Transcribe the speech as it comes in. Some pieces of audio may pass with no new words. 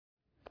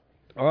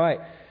All right.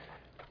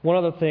 One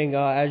other thing,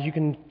 as you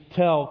can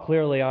tell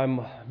clearly,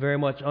 I'm very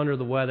much under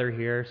the weather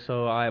here,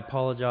 so I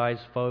apologize,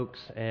 folks,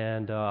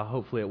 and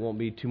hopefully it won't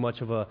be too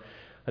much of a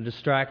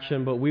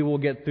distraction, but we will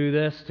get through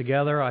this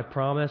together, I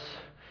promise.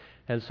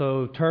 And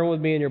so turn with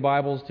me in your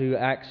Bibles to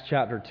Acts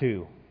chapter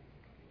 2.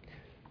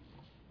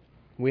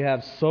 We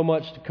have so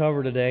much to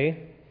cover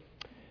today,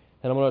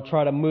 and I'm going to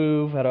try to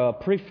move at a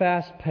pretty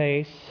fast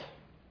pace.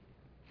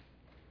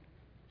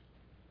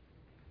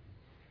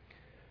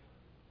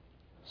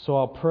 So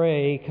I'll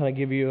pray, kind of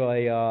give you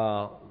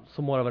a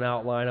somewhat of an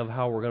outline of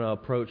how we're going to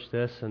approach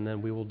this, and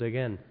then we will dig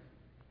in.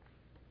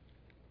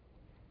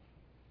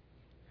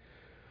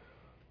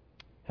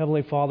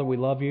 Heavenly Father, we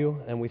love you,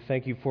 and we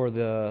thank you for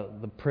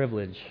the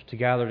privilege to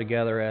gather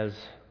together as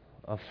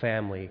a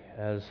family,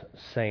 as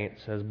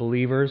saints, as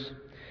believers,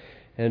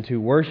 and to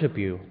worship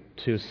you,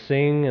 to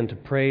sing and to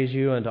praise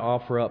you, and to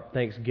offer up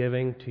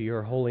thanksgiving to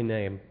your holy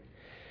name.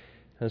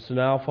 And so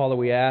now, Father,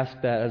 we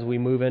ask that as we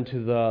move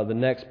into the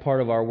next part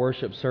of our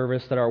worship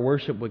service, that our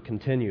worship would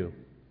continue,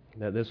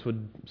 that this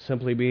would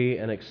simply be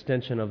an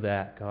extension of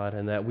that, God,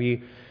 and that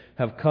we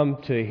have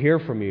come to hear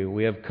from you.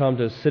 We have come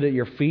to sit at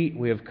your feet.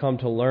 We have come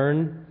to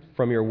learn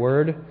from your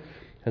word.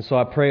 And so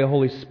I pray,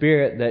 Holy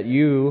Spirit, that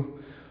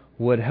you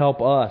would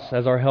help us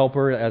as our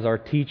helper, as our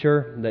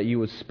teacher, that you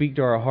would speak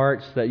to our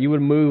hearts, that you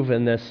would move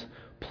in this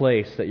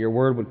place, that your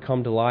word would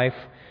come to life,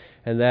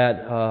 and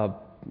that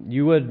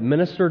you would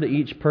minister to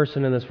each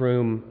person in this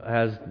room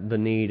as the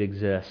need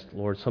exists,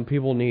 Lord. Some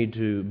people need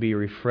to be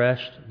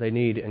refreshed. They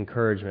need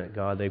encouragement,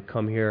 God. They've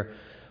come here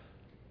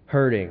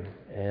hurting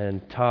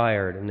and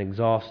tired and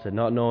exhausted,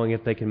 not knowing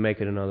if they can make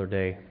it another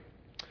day.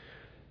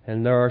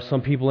 And there are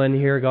some people in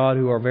here, God,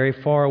 who are very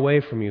far away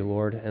from you,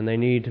 Lord, and they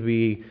need to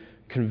be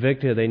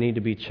convicted. They need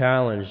to be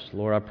challenged,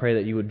 Lord. I pray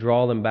that you would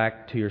draw them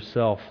back to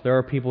yourself. There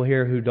are people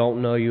here who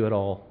don't know you at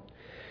all.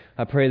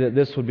 I pray that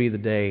this would be the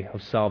day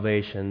of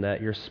salvation, that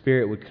your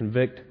Spirit would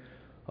convict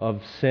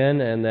of sin,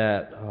 and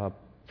that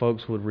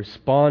folks would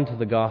respond to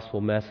the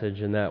gospel message,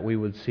 and that we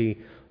would see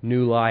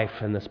new life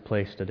in this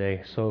place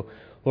today. So,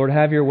 Lord,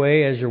 have your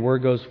way as your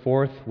word goes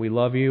forth. We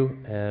love you,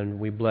 and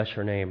we bless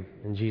your name.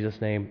 In Jesus'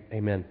 name,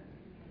 amen.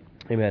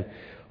 Amen.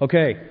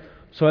 Okay,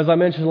 so as I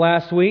mentioned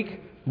last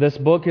week, this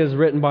book is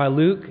written by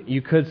Luke.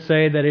 You could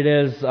say that it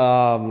is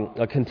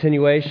a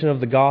continuation of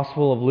the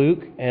Gospel of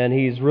Luke, and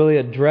he's really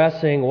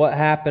addressing what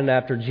happened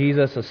after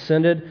Jesus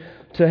ascended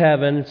to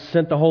heaven,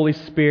 sent the Holy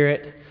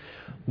Spirit.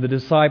 The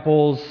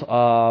disciples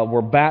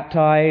were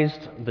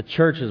baptized, the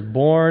church is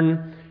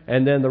born,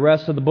 and then the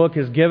rest of the book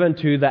is given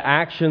to the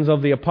actions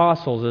of the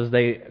apostles as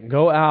they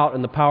go out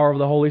in the power of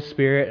the Holy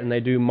Spirit and they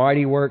do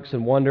mighty works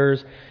and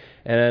wonders.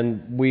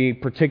 And we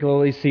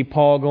particularly see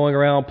Paul going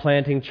around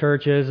planting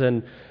churches,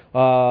 and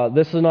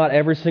this is not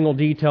every single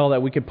detail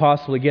that we could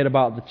possibly get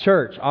about the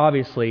church,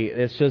 obviously.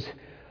 It's just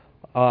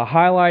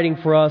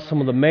highlighting for us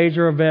some of the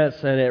major events,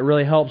 and it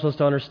really helps us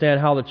to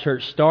understand how the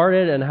church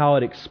started and how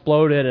it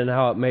exploded and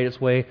how it made its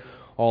way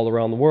all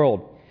around the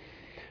world.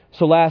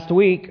 So last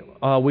week,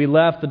 we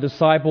left the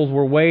disciples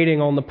were waiting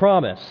on the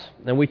promise,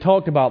 and we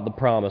talked about the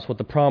promise, what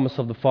the promise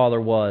of the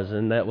Father was,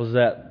 and that was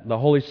that the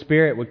Holy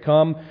Spirit would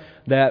come,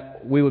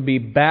 that we would be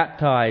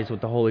baptized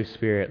with the Holy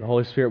Spirit. The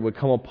Holy Spirit would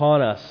come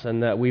upon us,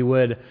 and that we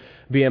would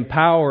be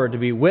empowered to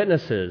be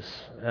witnesses.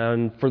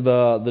 And for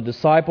the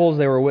disciples,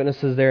 they were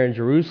witnesses there in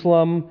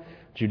Jerusalem,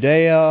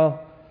 Judea,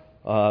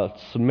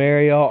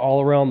 Samaria,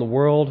 all around the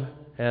world.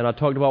 And I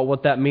talked about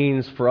what that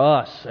means for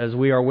us as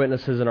we are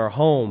witnesses in our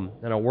home,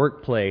 in our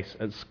workplace,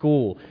 at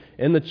school,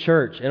 in the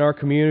church, in our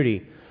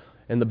community,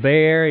 in the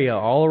Bay Area,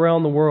 all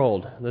around the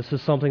world. This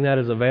is something that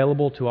is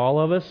available to all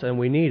of us, and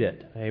we need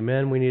it.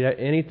 Amen. We need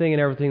anything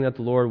and everything that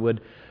the Lord would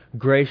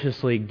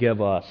graciously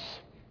give us.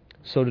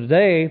 So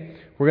today,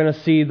 we're going to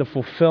see the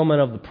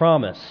fulfillment of the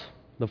promise.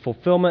 The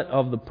fulfillment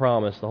of the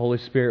promise. The Holy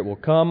Spirit will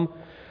come.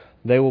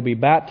 They will be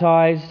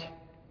baptized.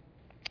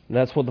 And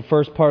that's what the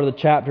first part of the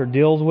chapter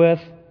deals with.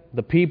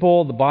 The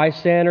people, the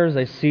bystanders,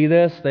 they see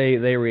this. They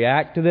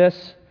react to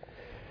this.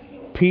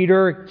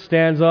 Peter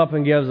stands up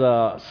and gives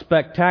a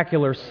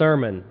spectacular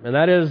sermon. And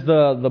that is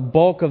the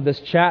bulk of this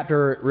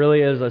chapter. It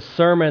really is a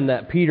sermon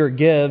that Peter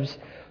gives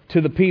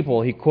to the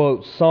people. He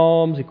quotes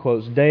Psalms, he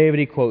quotes David,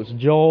 he quotes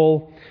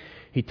Joel.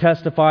 He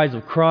testifies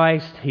of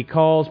Christ. He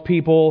calls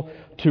people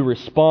to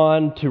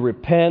respond, to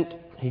repent.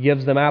 He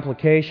gives them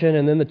application.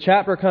 And then the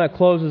chapter kind of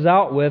closes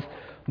out with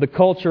the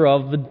culture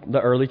of the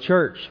early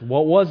church.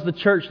 What was the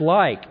church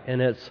like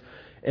in its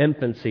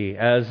infancy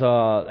as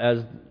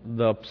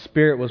the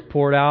Spirit was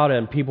poured out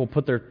and people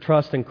put their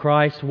trust in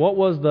Christ? What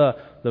was the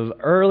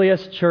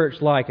earliest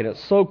church like? And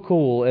it's so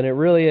cool, and it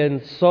really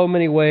in so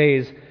many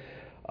ways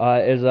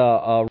is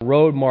a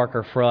road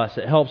marker for us.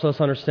 It helps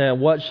us understand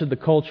what should the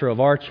culture of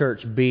our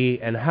church be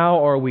and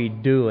how are we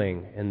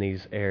doing in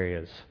these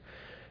areas.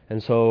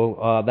 And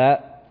so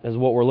that is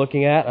what we're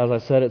looking at. As I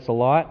said, it's a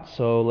lot,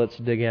 so let's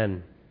dig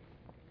in.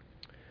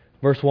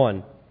 Verse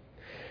 1.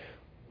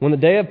 When the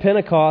day of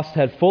Pentecost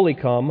had fully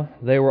come,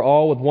 they were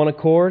all with one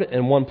accord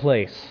in one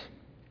place.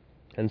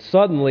 And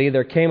suddenly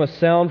there came a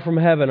sound from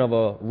heaven of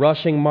a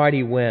rushing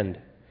mighty wind,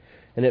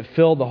 and it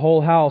filled the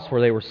whole house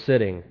where they were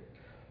sitting.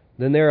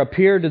 Then there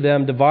appeared to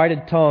them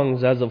divided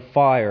tongues as of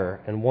fire,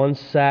 and one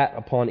sat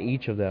upon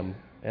each of them.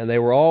 And they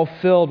were all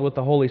filled with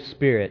the Holy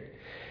Spirit,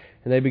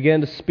 and they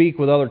began to speak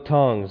with other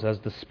tongues as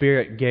the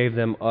Spirit gave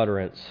them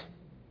utterance.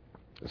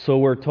 So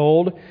we're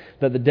told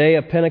that the day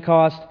of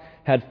Pentecost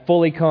had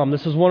fully come.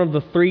 This is one of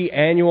the 3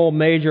 annual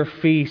major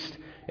feasts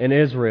in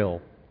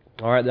Israel.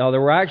 All right, now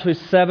there were actually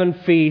 7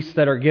 feasts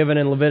that are given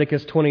in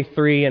Leviticus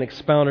 23 and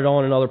expounded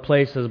on in other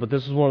places, but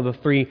this is one of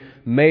the 3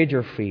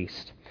 major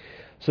feasts.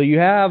 So you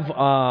have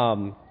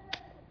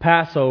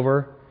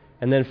Passover,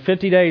 and then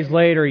 50 days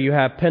later you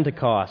have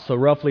Pentecost, so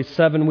roughly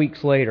 7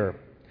 weeks later.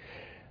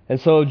 And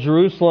so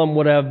Jerusalem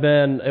would have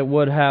been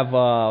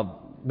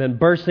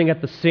bursting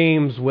at the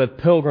seams with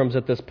pilgrims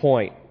at this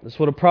point. This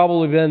would have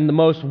probably been the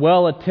most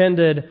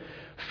well-attended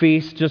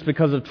feast just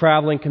because of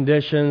traveling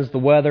conditions, the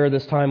weather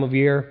this time of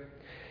year.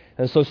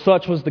 And so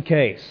such was the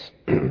case.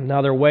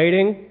 Now they're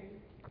waiting.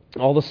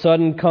 All of a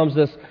sudden comes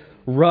this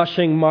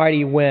rushing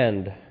mighty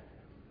wind.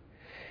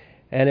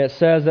 And it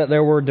says that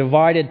there were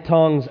divided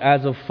tongues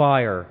as of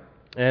fire.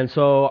 And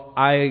so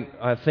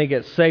I think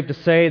it's safe to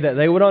say that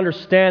they would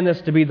understand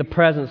this to be the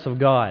presence of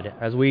God.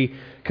 As we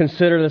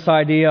consider this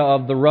idea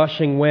of the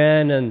rushing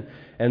wind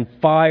and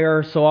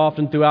fire so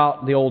often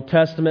throughout the Old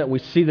Testament, we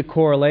see the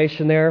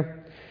correlation there.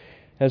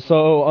 And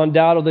so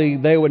undoubtedly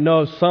they would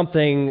know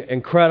something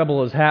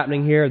incredible is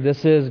happening here.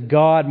 This is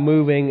God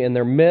moving in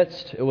their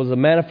midst. It was a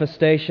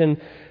manifestation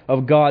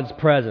of God's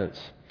presence.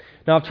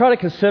 Now I've tried to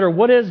consider,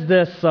 what is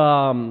this,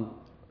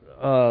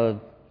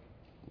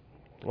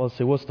 let's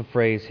see, what's the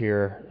phrase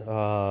here?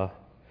 A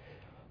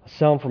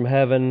sound from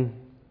heaven,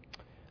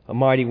 a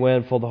mighty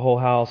wind filled the whole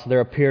house. There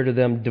appeared to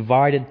them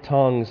divided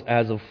tongues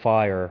as of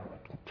fire.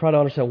 Try to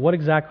understand, what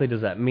exactly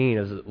does that mean?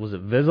 Was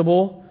it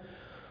visible?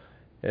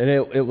 And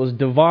it was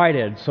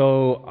divided.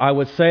 So I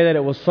would say that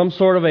it was some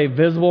sort of a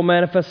visible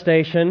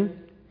manifestation,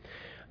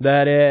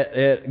 that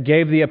it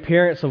gave the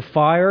appearance of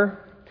fire.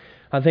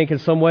 I think in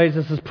some ways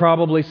this is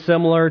probably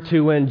similar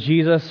to when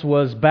Jesus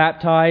was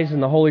baptized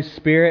and the Holy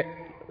Spirit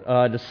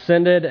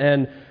descended,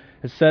 and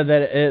it said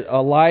that it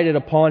alighted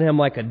upon him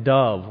like a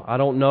dove. I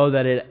don't know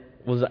that it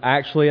was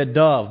actually a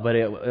dove, but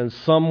in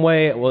some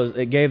way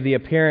it gave the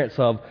appearance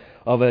of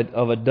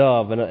a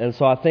dove. And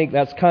so I think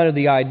that's kind of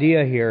the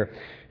idea here.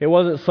 It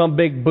wasn't some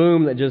big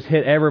boom that just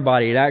hit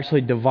everybody. It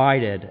actually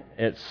divided.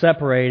 It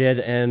separated,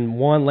 and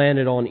one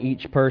landed on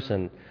each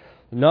person.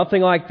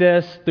 Nothing like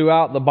this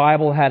throughout the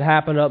Bible had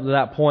happened up to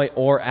that point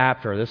or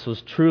after. This was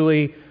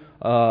truly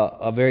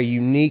a very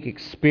unique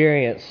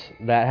experience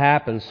that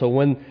happened. So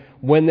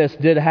when this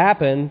did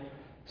happen, it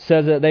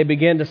says that they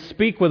began to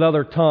speak with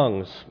other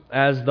tongues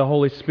as the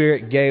Holy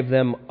Spirit gave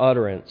them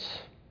utterance.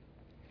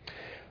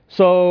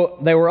 So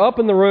they were up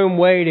in the room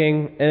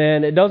waiting,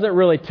 and it doesn't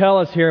really tell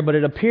us here, but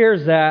it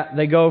appears that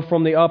they go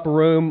from the upper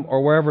room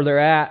or wherever they're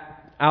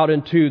at out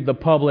into the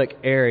public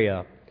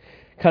area.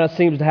 Kind of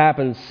seems to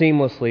happen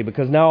seamlessly,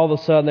 because now all of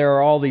a sudden there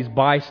are all these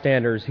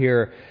bystanders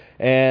here,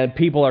 and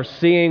people are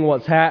seeing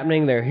what's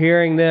happening. They're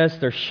hearing this.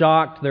 They're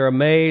shocked. They're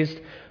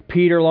amazed.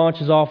 Peter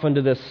launches off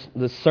into this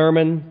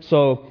sermon.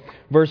 So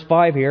verse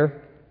 5 here.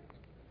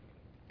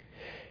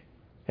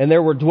 And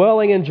there were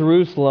dwelling in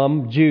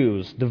Jerusalem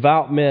Jews,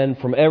 devout men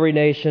from every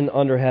nation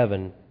under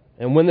heaven.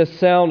 And when this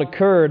sound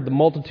occurred, the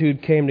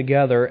multitude came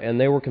together, and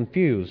they were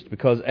confused,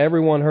 because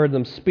everyone heard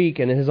them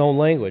speak in his own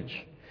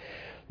language.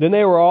 Then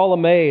they were all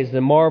amazed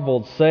and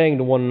marveled, saying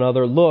to one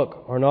another,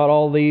 "Look, are not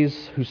all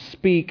these who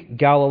speak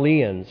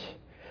Galileans?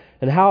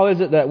 And how is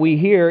it that we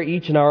hear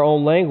each in our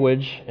own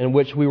language in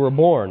which we were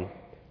born?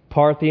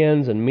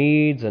 Parthians and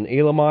Medes and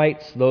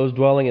Elamites, those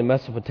dwelling in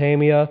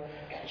Mesopotamia,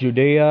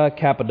 Judea,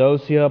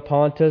 Cappadocia,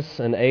 Pontus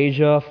and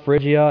Asia,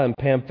 Phrygia and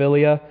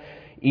Pamphylia,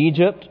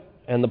 Egypt,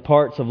 and the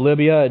parts of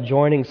Libya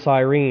adjoining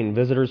Cyrene,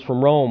 visitors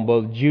from Rome,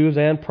 both Jews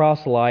and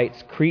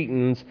proselytes,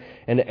 Cretans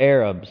and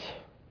Arabs."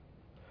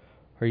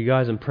 Are you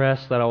guys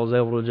impressed that I was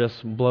able to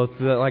just blow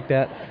through that like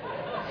that?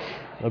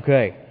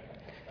 Okay.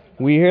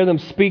 We hear them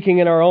speaking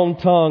in our own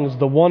tongues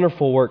the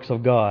wonderful works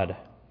of God.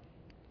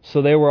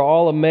 So they were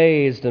all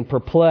amazed and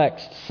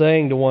perplexed,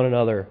 saying to one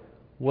another,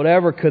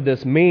 "Whatever could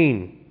this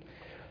mean?"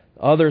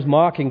 Others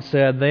mocking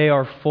said, "They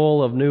are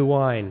full of new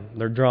wine."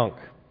 They're drunk.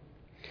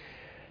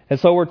 And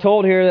so we're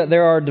told here that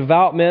there are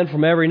devout men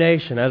from every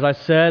nation. As I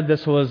said,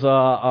 this was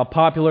a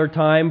popular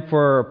time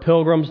for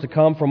pilgrims to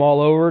come from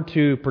all over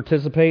to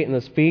participate in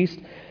this feast,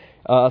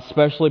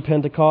 especially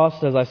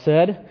Pentecost, as I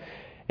said.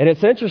 And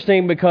it's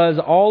interesting because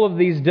all of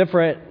these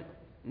different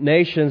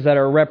nations that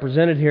are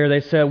represented here,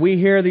 they said, we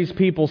hear these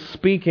people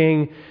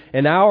speaking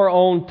in our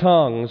own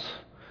tongues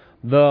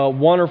the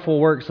wonderful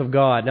works of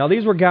God. Now,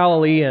 these were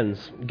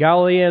Galileans.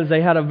 Galileans,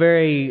 they had a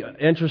very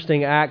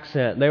interesting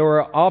accent. They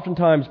were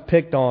oftentimes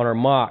picked on or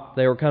mocked.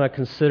 They were kind of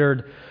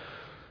considered,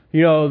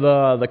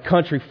 the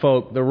country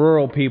folk, the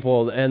rural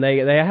people, and they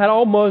had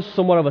almost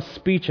somewhat of a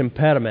speech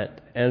impediment.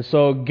 And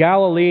so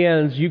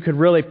Galileans, you could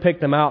really pick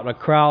them out in a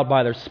crowd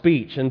by their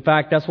speech. In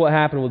fact, that's what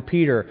happened with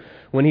Peter.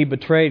 when he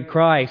betrayed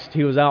Christ,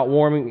 he was out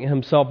warming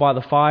himself by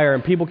the fire,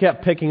 and people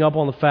kept picking up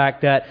on the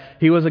fact that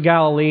he was a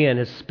Galilean.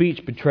 His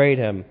speech betrayed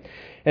him.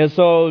 And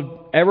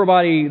so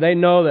everybody, they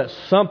know that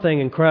something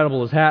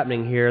incredible is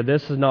happening here.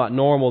 This is not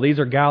normal. These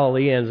are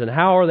Galileans. And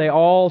how are they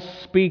all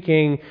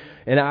speaking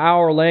in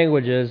our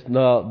languages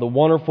the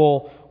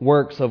wonderful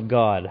works of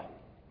God?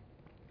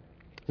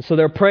 And so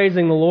they're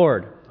praising the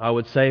Lord, I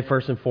would say,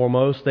 first and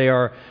foremost. They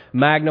are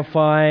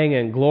magnifying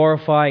and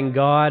glorifying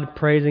God,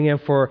 praising Him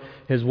for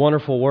His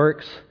wonderful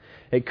works.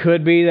 It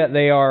could be that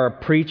they are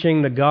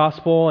preaching the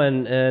gospel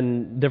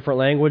in different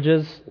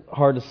languages.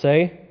 Hard to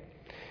say.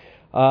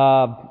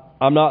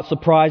 I'm not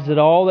surprised at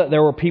all that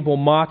there were people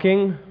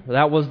mocking.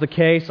 That was the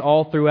case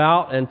all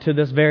throughout, and to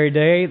this very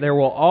day, there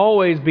will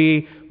always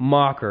be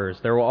mockers.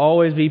 There will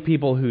always be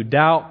people who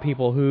doubt,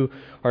 people who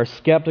are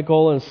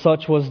skeptical, and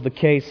such was the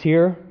case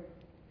here.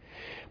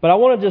 But I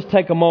want to just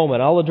take a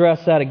moment. I'll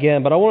address that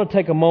again, but I want to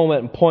take a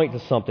moment and point to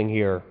something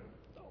here.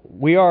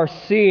 We are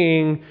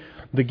seeing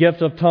the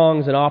gift of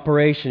tongues in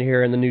operation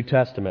here in the New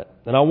Testament,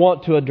 and I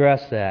want to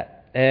address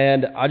that.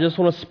 And I just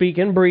want to speak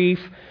in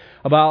brief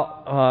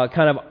about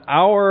kind of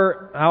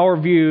our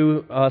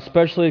view,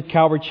 especially at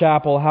Calvary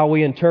Chapel, how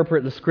we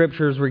interpret the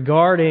Scriptures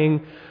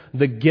regarding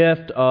the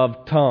gift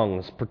of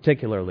tongues,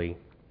 particularly.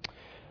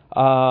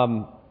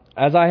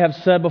 As I have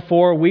said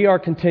before, we are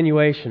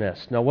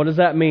continuationists. Now, what does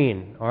that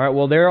mean? All right,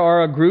 well, there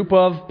are a group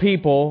of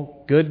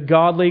people, good,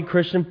 godly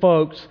Christian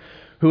folks,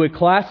 who would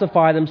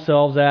classify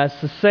themselves as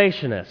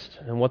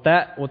cessationists. And what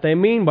they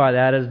mean by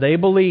that is they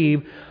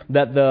believe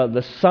that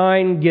the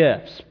sign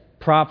gifts,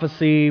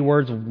 prophecy,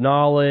 words of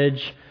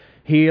knowledge,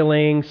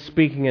 healing,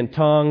 speaking in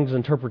tongues,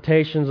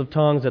 interpretations of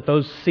tongues, that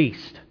those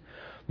ceased.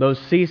 Those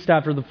ceased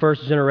after the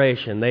first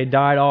generation. They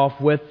died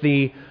off with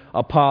the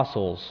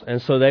apostles,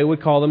 and so they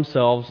would call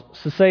themselves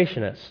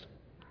cessationists.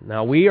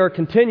 Now, we are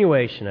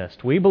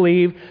continuationists. We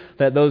believe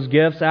that those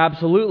gifts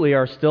absolutely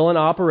are still in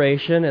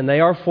operation, and they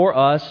are for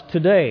us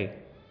today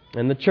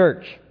in the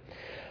church.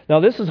 Now,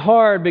 this is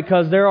hard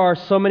because there are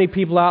so many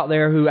people out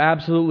there who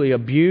absolutely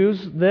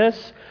abuse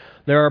this.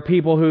 There are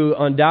people who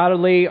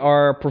undoubtedly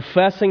are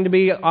professing to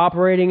be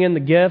operating in the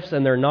gifts,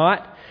 and they're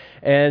not.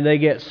 And they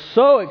get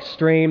so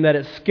extreme that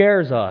it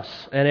scares us,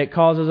 and it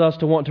causes us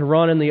to want to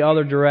run in the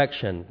other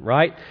direction,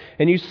 right?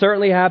 And you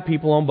certainly have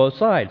people on both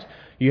sides.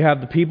 You have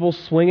the people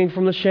swinging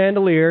from the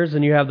chandeliers,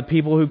 and you have the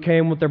people who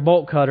came with their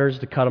bolt cutters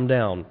to cut them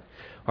down.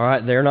 All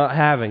right, they're not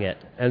having it.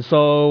 And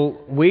so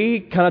we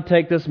kind of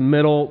take this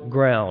middle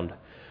ground.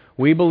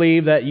 We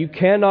believe that you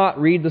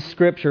cannot read the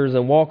Scriptures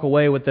and walk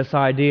away with this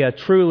idea,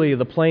 truly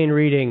the plain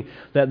reading,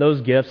 that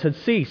those gifts had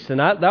ceased. And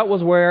that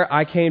was where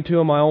I came to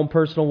in my own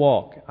personal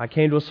walk. I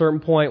came to a certain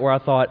point where I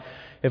thought,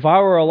 if I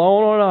were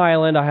alone on an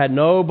island, I had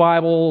no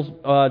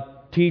Bible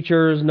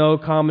teachers, no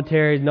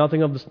commentaries,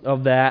 nothing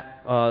of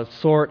that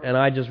sort, and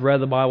I just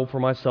read the Bible for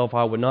myself,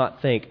 I would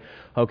not think,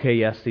 okay,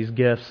 yes, these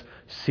gifts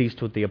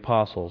ceased with the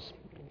apostles.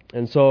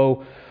 And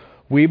so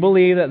we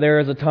believe that there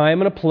is a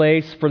time and a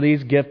place for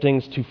these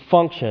giftings to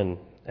function,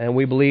 and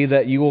we believe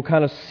that you will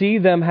kind of see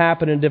them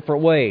happen in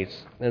different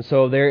ways. And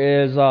so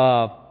there is,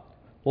 well,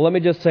 let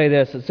me just say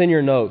this. It's in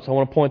your notes. I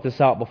want to point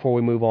this out before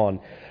we move on.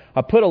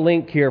 I put a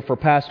link here for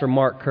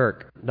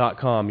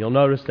PastorMarkKirk.com. You'll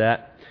notice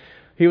that.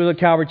 He was a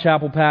Calvary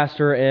Chapel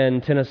pastor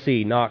in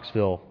Tennessee,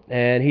 Knoxville,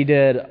 and he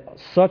did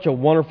such a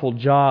wonderful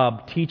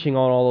job teaching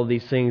on all of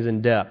these things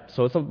in depth.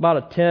 So it's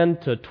about a 10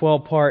 to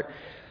 12 part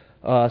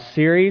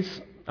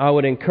series. I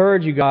would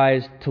encourage you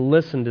guys to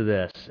listen to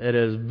this. It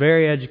is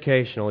very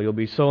educational. You'll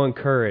be so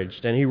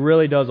encouraged. And he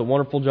really does a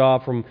wonderful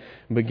job from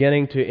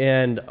beginning to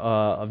end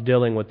of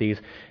dealing with these.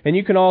 And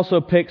you can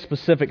also pick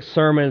specific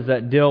sermons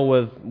that deal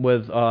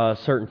with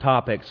certain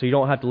topics, so you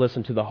don't have to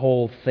listen to the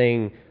whole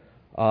thing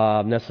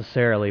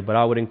necessarily. But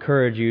I would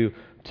encourage you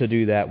to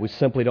do that. We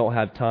simply don't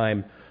have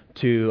time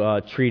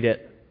to treat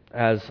it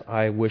as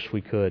I wish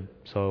we could.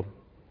 So,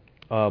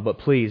 but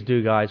please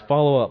do, guys.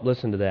 Follow up.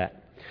 Listen to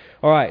that.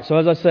 All right, so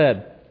as I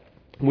said,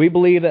 we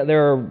believe that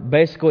there are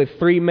basically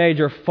three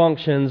major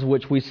functions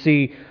which we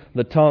see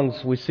the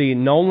tongues. We see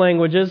known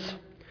languages.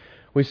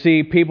 We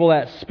see people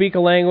that speak a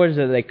language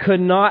that they could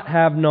not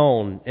have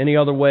known any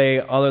other way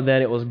other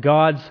than it was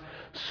God's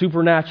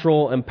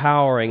supernatural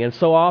empowering. And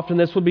so often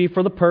this would be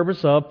for the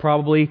purpose of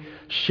probably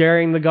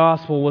sharing the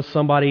gospel with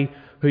somebody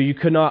who you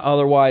could not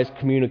otherwise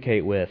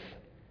communicate with.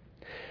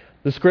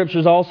 The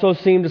Scriptures also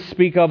seem to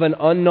speak of an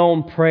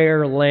unknown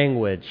prayer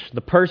language.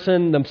 The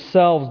person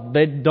themselves,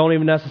 they don't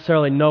even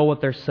necessarily know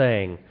what they're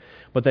saying,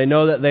 but they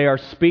know that they are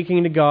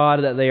speaking to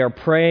God, that they are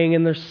praying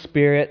in their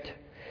spirit.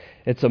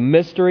 It's a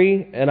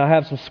mystery, and I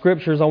have some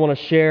Scriptures I want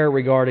to share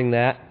regarding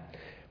that.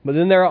 But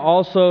then there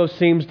also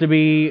seems to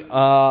be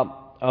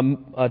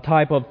a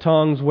type of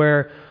tongues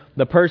where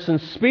the person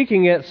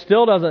speaking it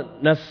still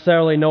doesn't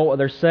necessarily know what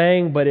they're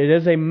saying, but it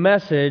is a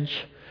message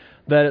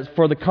that is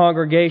for the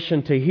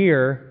congregation to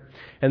hear.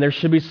 And there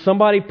should be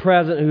somebody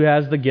present who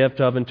has the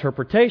gift of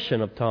interpretation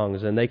of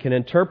tongues, and they can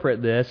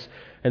interpret this,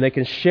 and they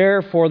can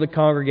share for the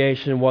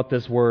congregation what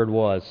this word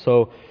was.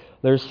 So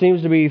there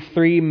seems to be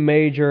three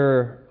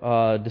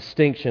major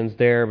distinctions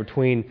there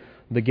between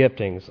the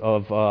giftings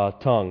of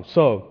tongues.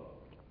 So,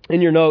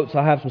 in your notes,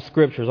 I have some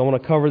scriptures. I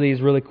want to cover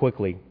these really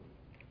quickly.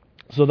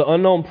 So the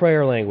unknown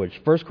prayer language.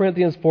 1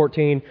 Corinthians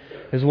 14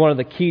 is one of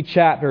the key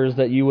chapters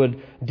that you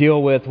would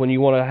deal with when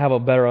you want to have a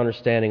better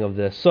understanding of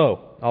this. So,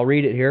 I'll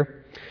read it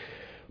here.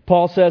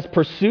 Paul says,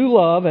 "Pursue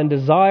love and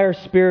desire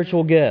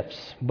spiritual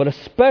gifts, but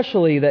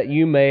especially that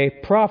you may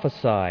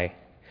prophesy.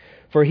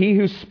 For he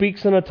who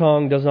speaks in a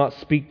tongue does not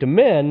speak to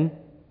men,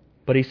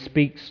 but he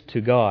speaks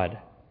to God.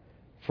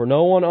 For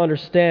no one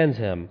understands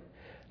him.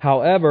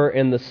 However,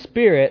 in the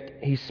Spirit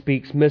he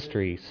speaks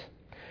mysteries.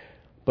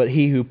 But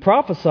he who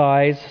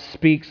prophesies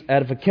speaks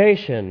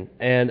edification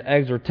and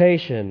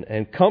exhortation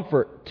and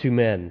comfort to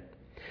men.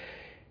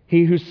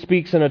 He who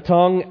speaks in a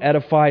tongue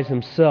edifies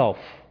himself.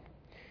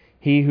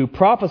 He who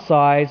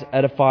prophesies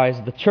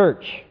edifies the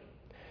church.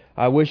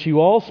 I wish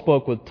you all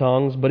spoke with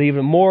tongues, but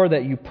even more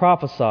that you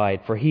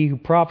prophesied, for he who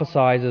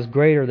prophesies is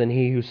greater than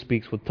he who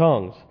speaks with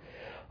tongues,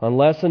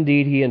 unless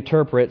indeed he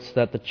interprets,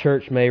 that the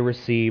church may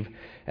receive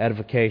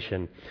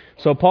edification."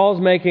 So Paul's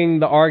making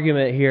the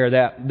argument here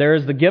that there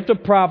is the gift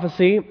of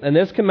prophecy, and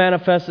this can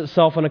manifest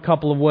itself in a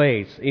couple of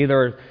ways.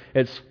 Either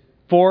it's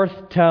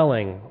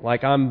forth-telling,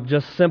 like I'm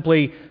just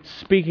simply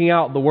speaking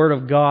out the Word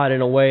of God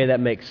in a way that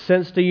makes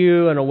sense to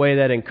you, in a way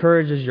that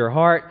encourages your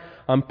heart.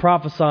 I'm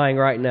prophesying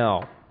right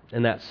now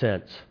in that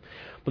sense.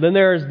 But then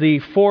there's the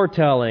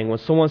foretelling, when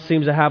someone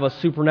seems to have a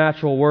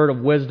supernatural word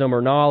of wisdom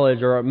or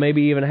knowledge, or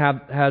maybe even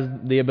has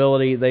the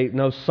ability, they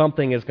know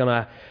something is going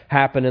to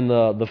happen in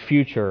the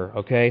future.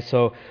 Okay,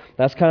 so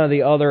that's kind of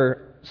the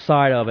other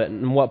side of it.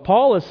 And what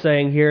Paul is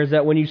saying here is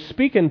that when you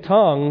speak in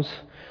tongues,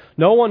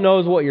 no one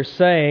knows what you're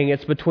saying.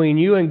 It's between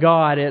you and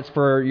God. It's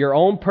for your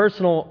own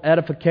personal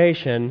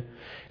edification.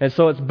 And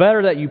so it's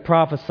better that you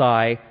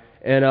prophesy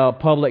in a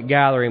public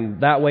gathering.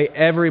 That way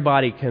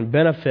everybody can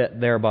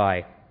benefit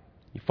thereby.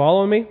 You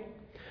following me?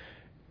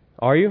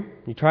 Are you?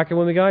 You tracking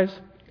with me, guys?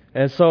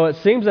 And so it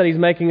seems that he's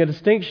making a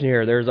distinction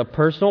here. There's a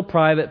personal,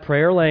 private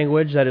prayer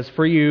language that is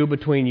for you,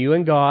 between you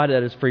and God,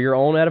 that is for your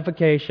own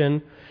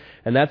edification,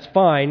 and that's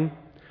fine.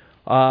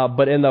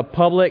 But in the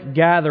public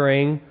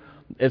gathering,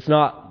 it's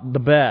not the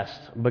best,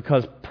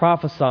 because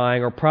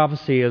prophesying or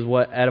prophecy is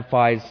what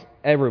edifies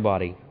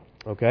everybody.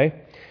 Okay?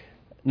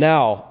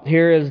 Now,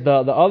 here is the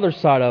other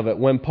side of it,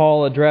 when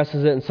Paul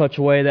addresses it in such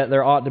a way that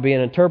there ought to be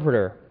an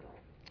interpreter.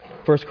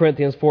 1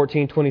 Corinthians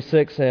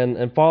 14:26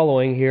 and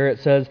following here, it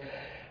says,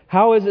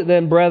 "How is it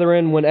then,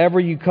 brethren, whenever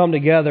you come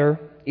together,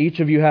 each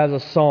of you has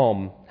a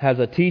psalm, has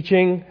a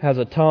teaching, has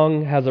a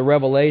tongue, has a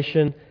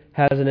revelation,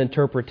 has an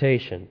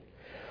interpretation?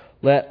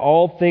 Let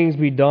all things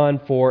be done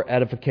for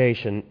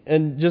edification."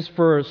 And just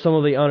for some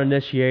of the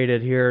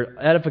uninitiated here,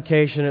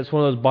 edification, it's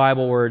one of those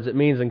Bible words. It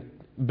means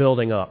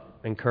building up,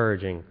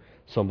 encouraging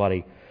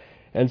somebody.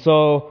 And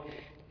so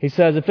he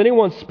says, "If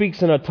anyone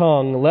speaks in a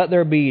tongue, let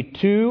there be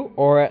 2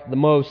 or at the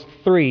most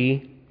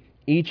 3,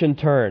 each in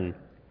turn,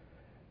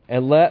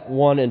 and let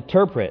one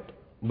interpret.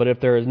 But if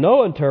there is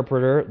no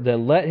interpreter,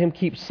 then let him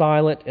keep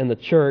silent in the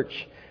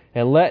church,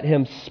 and let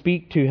him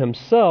speak to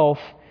himself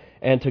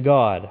and to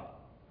God."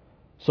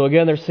 So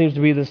again, there seems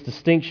to be this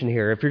distinction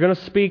here. If you're going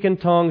to speak in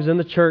tongues in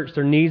the church,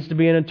 there needs to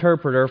be an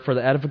interpreter for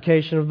the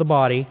edification of the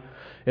body.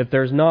 If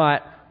there's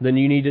not, then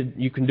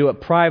you can do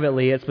it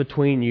privately. It's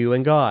between you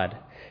and God.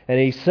 And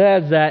he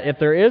says that if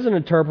there is an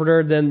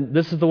interpreter, then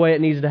this is the way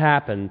it needs to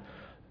happen.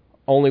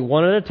 Only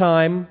one at a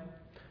time,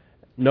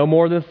 no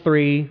more than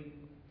 3,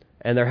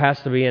 and there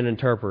has to be an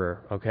interpreter.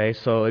 Okay,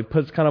 so he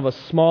puts kind of a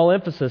small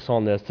emphasis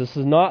on this. This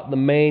is not the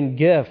main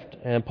gift,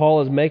 and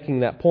Paul is making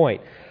that point.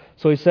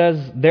 So he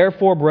says,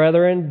 "Therefore,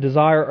 brethren,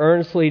 desire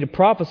earnestly to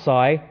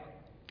prophesy,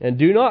 and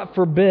do not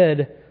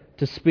forbid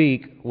to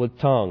speak with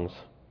tongues."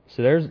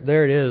 So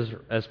there it is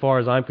as far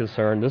as I'm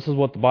concerned. This is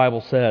what the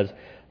Bible says.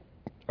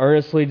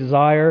 Earnestly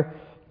desire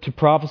to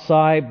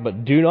prophesy,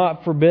 but do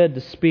not forbid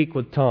to speak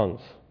with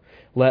tongues.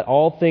 Let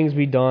all things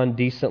be done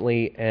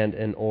decently and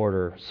in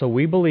order. So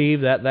we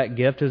believe that that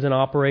gift is in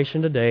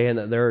operation today, and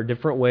that there are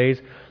different ways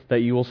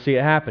that you will see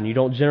it happen. You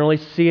don't generally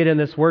see it in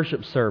this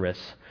worship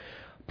service,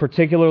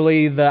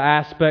 particularly the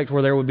aspect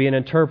where there would be an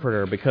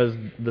interpreter, because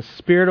the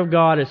Spirit of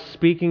God is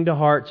speaking to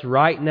hearts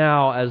right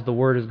now as the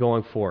Word is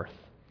going forth.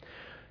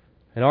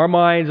 In our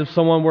minds, if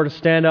someone were to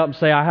stand up and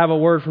say, "I have a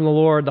word from the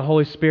Lord," the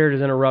Holy Spirit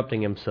is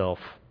interrupting Himself.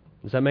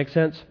 Does that make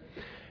sense?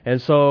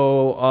 And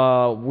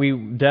so we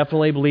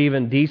definitely believe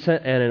in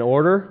decent and in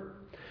order.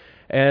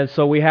 And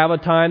so we have a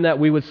time that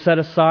we would set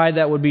aside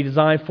that would be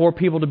designed for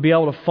people to be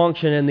able to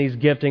function in these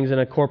giftings in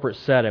a corporate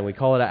setting. We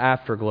call it an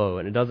afterglow,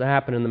 and it doesn't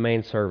happen in the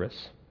main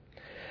service.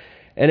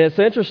 And it's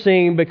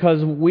interesting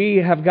because we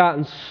have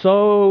gotten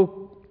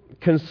so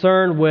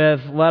concerned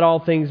with let all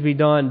things be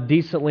done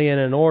decently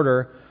and in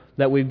order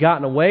that we've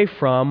gotten away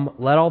from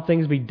let all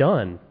things be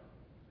done.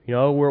 You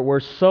know, we're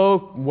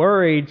so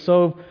worried,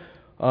 so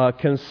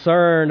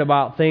concerned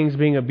about things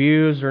being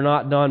abused or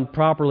not done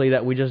properly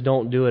that we just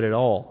don't do it at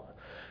all.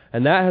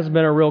 And that has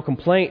been a real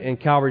complaint in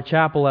Calvary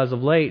Chapel as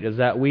of late, is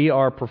that we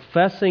are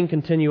professing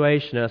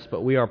continuationists,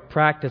 but we are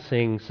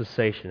practicing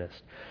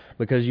cessationists.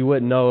 Because you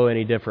wouldn't know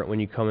any different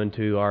when you come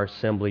into our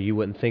assembly. You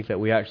wouldn't think that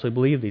we actually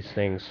believe these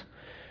things.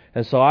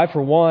 And so I,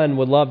 for one,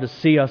 would love to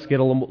see us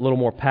get a little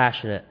more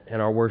passionate in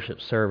our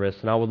worship service.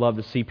 And I would love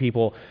to see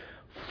people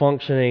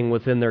functioning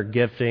within their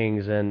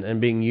giftings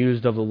and being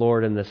used of the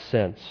Lord in this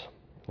sense.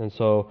 And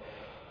so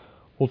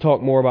we'll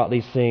talk more about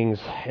these things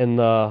in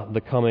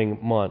the coming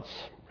months.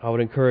 I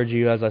would encourage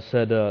you, as I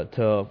said,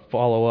 to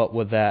follow up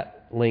with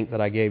that link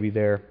that I gave you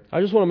there.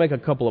 I just want to make a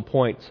couple of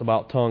points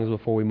about tongues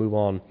before we move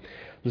on.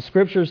 The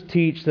Scriptures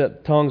teach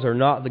that tongues are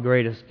not the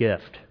greatest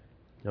gift.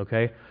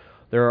 Okay?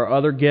 There are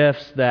other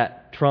gifts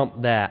that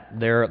trump that.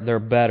 They're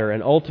better.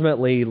 And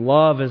ultimately,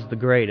 love is the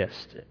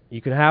greatest.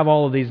 You can have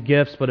all of these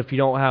gifts, but if you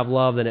don't have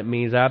love, then it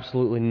means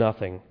absolutely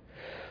nothing.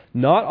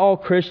 Not all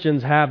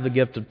Christians have the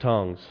gift of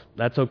tongues.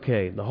 That's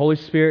okay. The Holy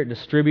Spirit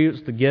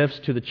distributes the gifts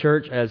to the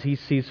church as He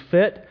sees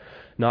fit.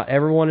 Not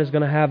everyone is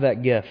going to have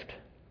that gift.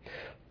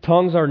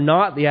 Tongues are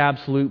not the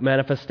absolute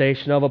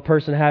manifestation of a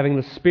person having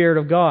the Spirit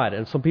of God.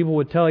 And some people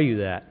would tell you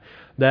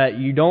that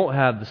you don't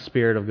have the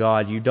Spirit of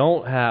God.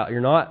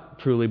 You're not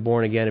truly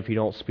born again if you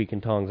don't speak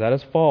in tongues. That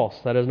is false.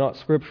 That is not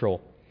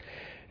scriptural.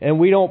 And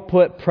we don't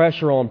put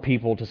pressure on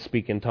people to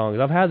speak in tongues.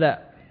 I've had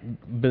that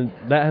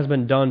has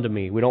been done to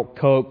me. We don't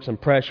coax and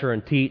pressure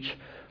and teach.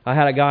 I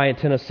had a guy in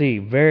Tennessee,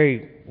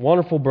 very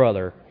wonderful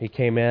brother. He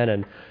came in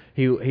and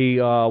he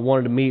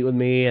wanted to meet with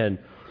me, and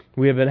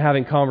we have been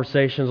having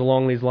conversations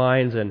along these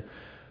lines, and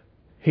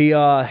he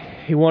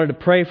wanted to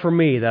pray for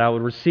me that I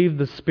would receive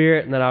the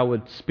Spirit and that I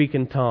would speak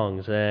in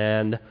tongues.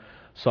 And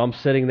so I'm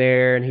sitting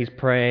there and he's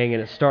praying,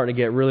 and it's starting to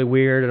get really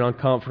weird and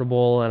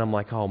uncomfortable, and I'm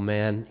like, oh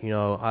man,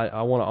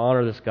 I want to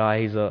honor this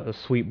guy. He's a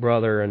sweet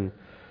brother. And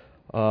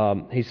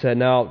he said,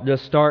 now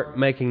just start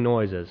making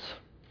noises.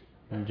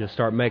 And just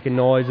start making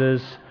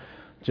noises.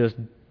 Just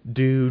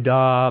do,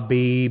 da,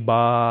 be,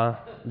 ba,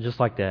 just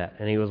like that.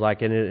 And he was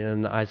like,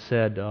 and I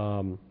said,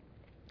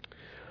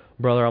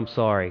 brother, I'm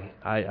sorry.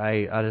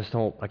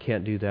 I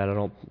can't do that. I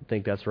don't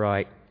think that's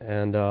right.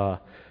 And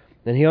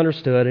he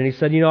understood, and he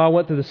said, I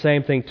went through the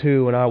same thing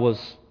too when I was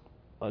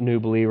a new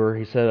believer.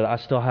 He said, I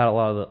still had a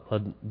lot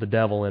of the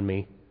devil in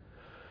me.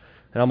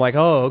 And I'm like,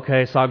 oh,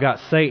 okay, so I've got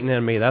Satan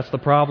in me. That's the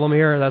problem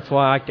here? That's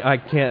why I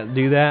can't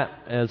do that?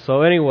 And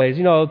so anyways,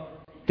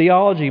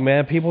 theology,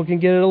 man, people can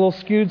get it a little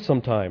skewed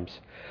sometimes.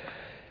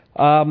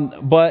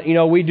 But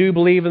we do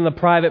believe in the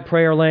private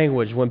prayer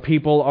language. When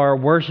people are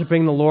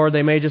worshiping the Lord,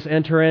 they may just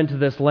enter into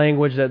this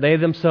language that they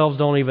themselves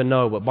don't even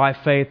know. But by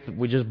faith,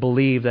 we just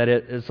believe that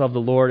it's of the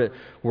Lord.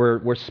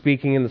 We're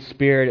speaking in the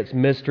Spirit. It's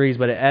mysteries,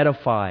 but it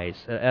edifies.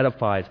 It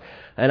edifies.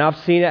 And I've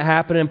seen it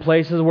happen in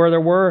places where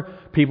there were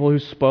people who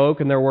spoke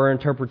and there were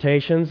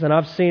interpretations, and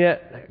I've seen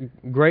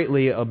it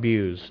greatly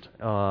abused.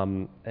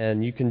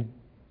 And you can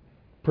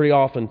pretty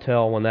often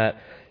tell when that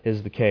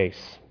is the case.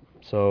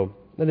 So,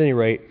 at any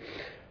rate,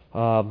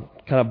 kind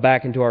of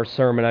back into our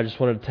sermon, I just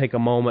wanted to take a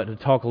moment to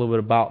talk a little bit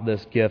about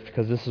this gift,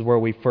 because this is where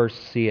we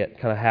first see it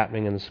kind of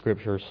happening in the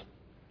Scriptures.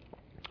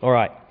 All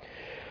right.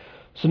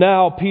 So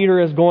now Peter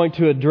is going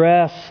to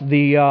address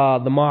the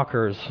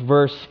mockers,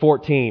 verse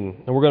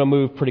 14. And we're going to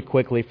move pretty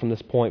quickly from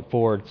this point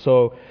forward.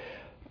 So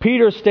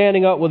Peter,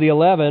 standing up with the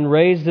 11,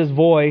 raised his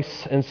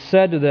voice and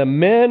said to them,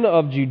 Men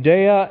of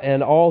Judea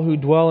and all who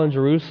dwell in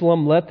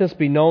Jerusalem, let this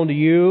be known to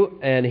you,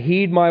 and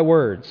heed my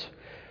words.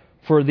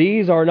 For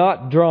these are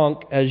not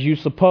drunk, as you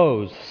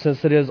suppose,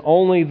 since it is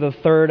only the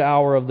third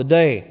hour of the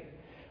day.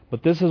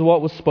 But this is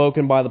what was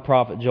spoken by the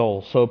prophet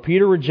Joel. So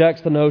Peter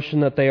rejects the notion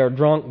that they are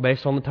drunk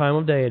based on the time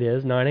of day it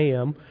is, 9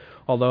 a.m.,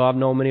 although I've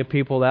known many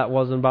people that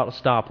wasn't about to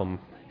stop them.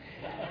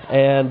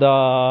 And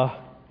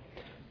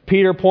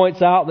Peter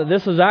points out that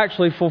this is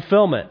actually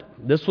fulfillment.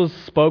 This was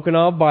spoken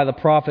of by the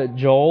prophet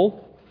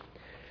Joel.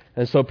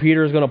 And so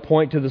Peter is going to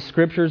point to the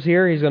Scriptures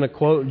here. He's going to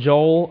quote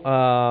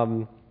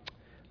Joel,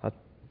 I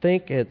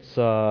think it's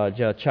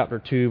chapter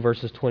 2,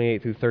 verses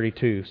 28 through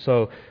 32.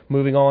 So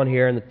moving on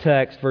here in the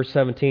text, verse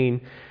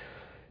 17.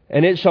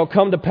 And it shall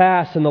come to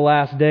pass in the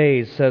last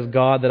days, says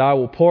God, that I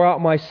will pour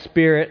out my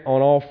Spirit on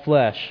all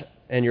flesh,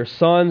 and your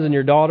sons and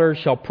your daughters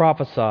shall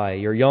prophesy.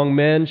 Your young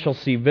men shall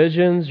see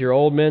visions, your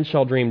old men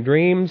shall dream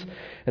dreams,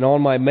 and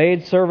on my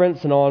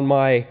maidservants and on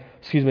my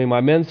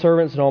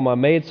menservants and on my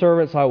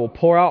maidservants I will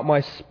pour out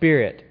my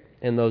Spirit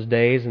in those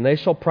days, and they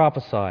shall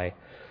prophesy.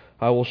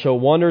 I will show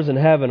wonders in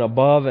heaven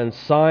above and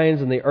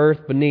signs in the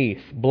earth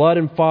beneath, blood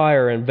and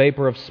fire and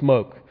vapor of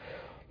smoke.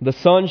 The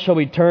sun shall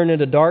be turned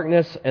into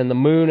darkness and the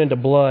moon into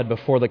blood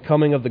before the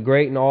coming of the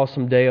great and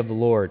awesome day of the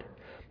Lord.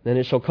 And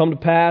it shall come to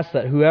pass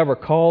that whoever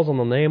calls on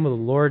the name of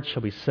the Lord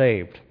shall be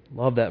saved.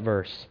 Love that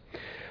verse.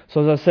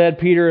 So as I said,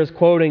 Peter is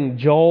quoting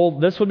Joel.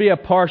 This would be a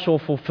partial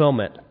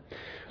fulfillment.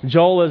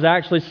 Joel is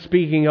actually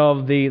speaking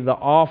of the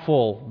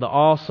awful, the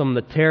awesome,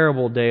 the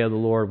terrible day of the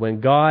Lord,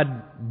 when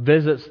God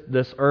visits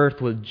this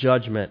earth with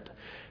judgment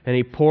and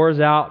He pours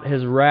out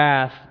His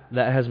wrath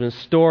that has been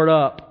stored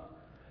up.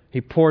 He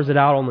pours it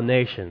out on the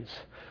nations.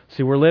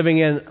 See, we're living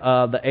in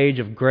the age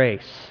of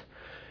grace.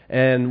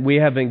 and we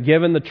have been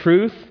given the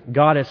truth.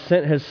 God has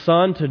sent His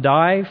Son to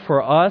die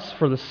for us,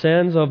 for the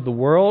sins of the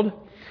world.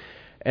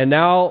 And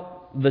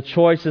now the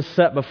choice is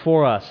set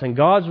before us. And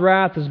God's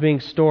wrath is being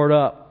stored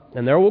up.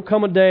 And there will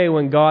come a day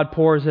when God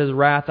pours His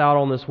wrath out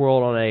on this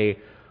world on a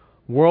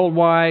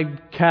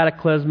worldwide,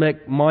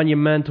 cataclysmic,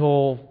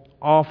 monumental,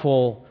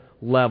 awful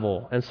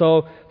level. And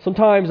so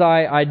sometimes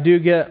I do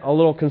get a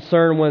little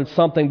concerned when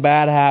something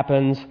bad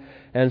happens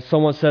and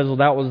someone says, well,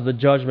 that was the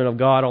judgment of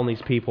God on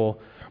these people.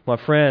 My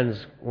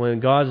friends, when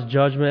God's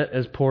judgment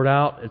is poured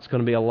out, it's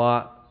going to be a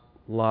lot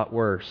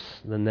worse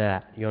than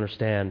that. You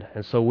understand?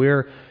 And so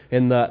we're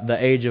in the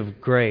age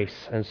of grace.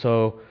 And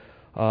so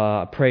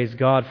praise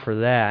God for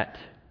that.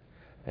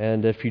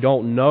 And if you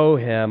don't know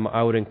Him,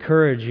 I would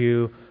encourage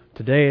you,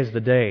 today is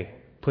the day.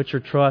 Put your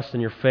trust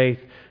and your faith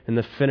in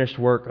the finished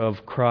work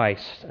of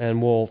Christ.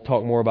 And we'll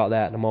talk more about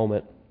that in a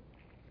moment.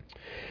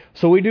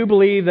 So we do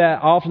believe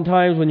that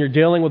oftentimes when you're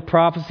dealing with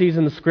prophecies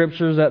in the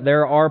Scriptures that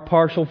there are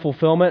partial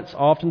fulfillments.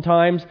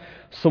 Oftentimes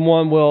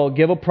someone will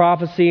give a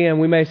prophecy and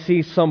we may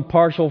see some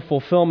partial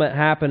fulfillment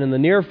happen in the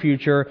near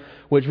future,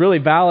 which really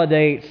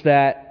validates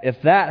that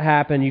if that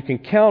happened, you can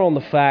count on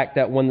the fact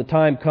that when the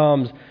time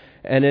comes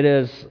and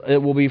it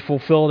will be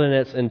fulfilled in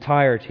its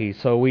entirety.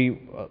 So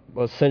we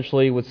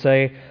essentially would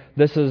say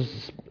this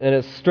is, in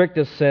its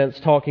strictest sense,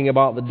 talking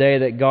about the day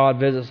that God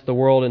visits the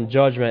world in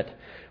judgment.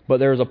 But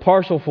there's a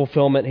partial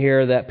fulfillment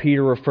here that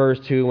Peter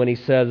refers to when he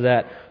says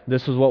that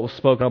this is what was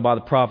spoken of by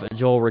the prophet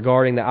Joel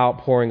regarding the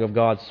outpouring of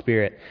God's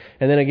Spirit.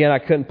 And then again, I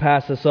couldn't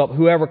pass this up.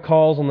 Whoever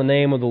calls on the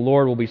name of the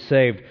Lord will be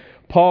saved.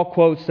 Paul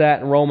quotes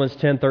that in Romans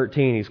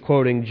 10:13. He's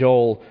quoting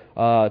Joel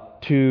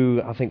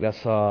 2, I think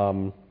that's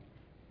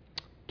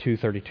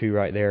 2:32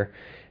 right there.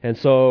 And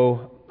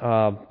so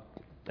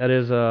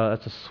that's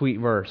a sweet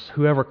verse.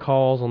 Whoever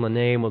calls on the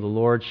name of the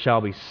Lord shall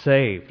be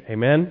saved.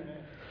 Amen?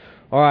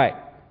 All right.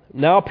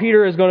 Now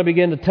Peter is going to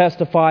begin to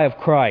testify of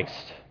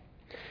Christ.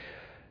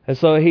 And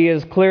so he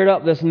has cleared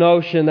up this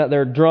notion that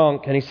they're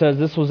drunk, and he says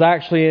this was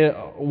actually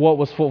what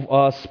was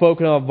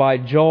spoken of by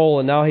Joel,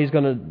 and now he's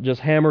going to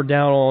just hammer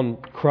down on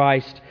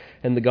Christ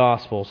and the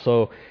gospel.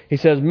 So he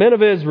says, Men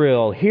of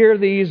Israel, hear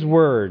these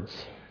words.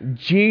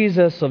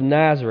 Jesus of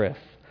Nazareth,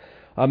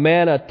 a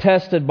man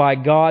attested by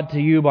God to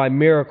you by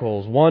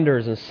miracles,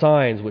 wonders, and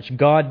signs, which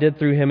God did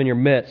through Him in your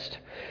midst.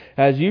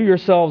 As you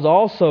yourselves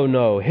also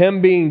know,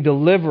 Him being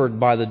delivered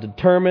by the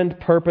determined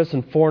purpose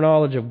and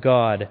foreknowledge of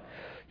God,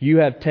 you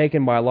have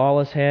taken by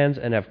lawless hands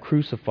and have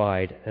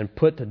crucified and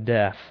put to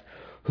death,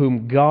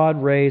 whom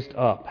God raised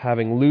up,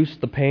 having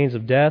loosed the pains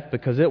of death,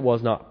 because it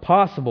was not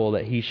possible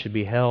that He should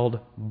be held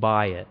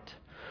by it.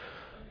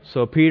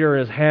 So Peter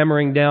is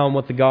hammering down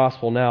with the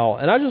gospel now.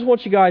 And I just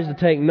want you guys to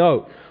take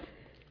note.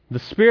 The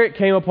Spirit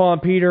came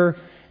upon Peter,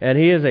 and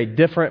he is a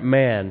different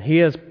man. He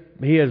is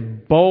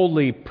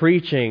boldly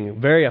preaching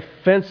very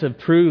offensive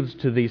truths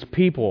to these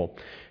people.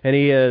 And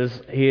he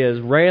is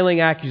railing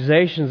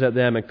accusations at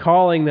them and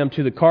calling them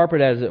to the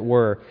carpet, as it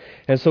were.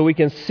 And so we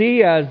can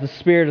see as the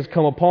Spirit has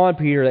come upon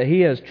Peter that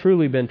he has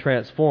truly been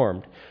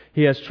transformed.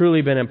 He has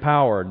truly been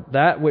empowered.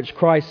 That which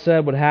Christ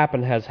said would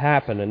happen has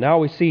happened. And now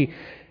we see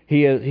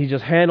he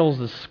just handles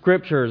the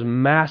Scriptures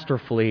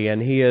masterfully,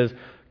 and he is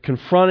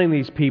confronting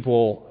these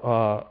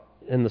people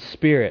in the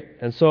Spirit.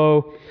 And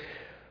so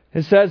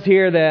it says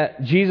here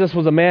that Jesus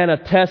was a man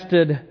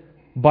attested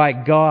by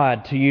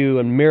God to you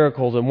in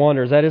miracles and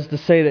wonders. That is to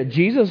say that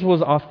Jesus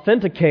was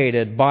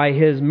authenticated by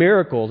His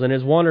miracles and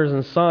His wonders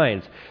and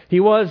signs.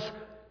 He was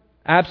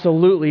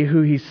absolutely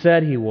who He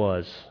said He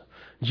was.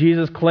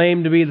 Jesus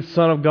claimed to be the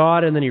Son of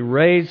God, and then He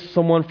raised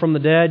someone from the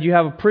dead. You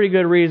have a pretty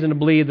good reason to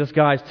believe this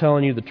guy's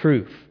telling you the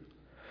truth.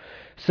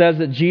 It says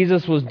that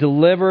Jesus was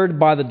delivered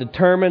by the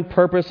determined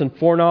purpose and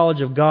foreknowledge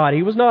of God.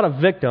 He was not a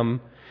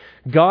victim.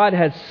 God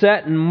had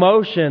set in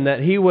motion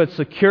that He would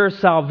secure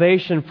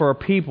salvation for a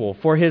people,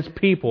 for His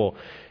people.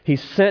 He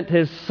sent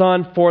His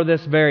Son for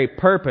this very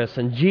purpose,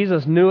 and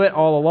Jesus knew it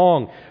all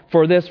along.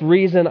 For this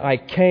reason I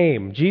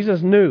came.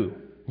 Jesus knew,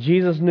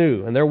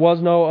 and there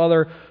was no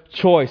other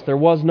choice. There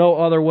was no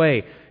other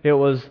way. That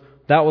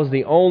was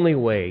the only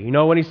way. You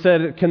know, when He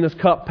said, "Can this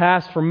cup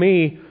pass from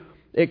me?"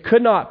 It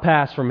could not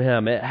pass from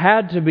Him. It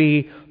had to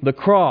be the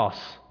cross.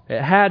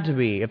 It had to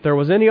be. If there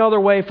was any other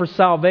way for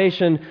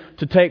salvation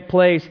to take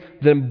place,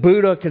 then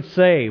Buddha could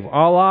save,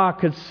 Allah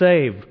could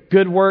save,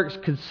 good works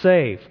could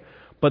save.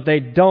 But they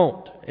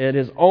don't. It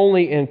is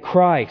only in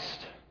Christ.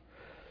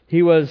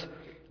 He was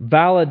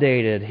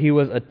validated, He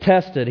was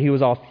attested, He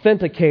was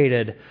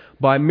authenticated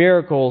by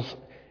miracles,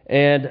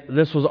 and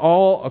this was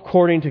all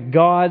according to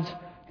God's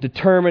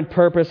determined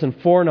purpose and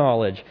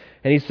foreknowledge.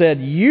 And He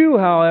said, you,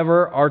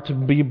 however, are to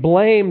be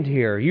blamed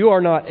here. You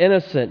are not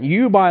innocent.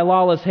 You, by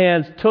lawless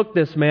hands, took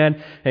this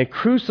man and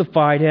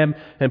crucified Him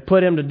and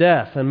put Him to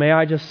death. And may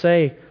I just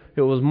say,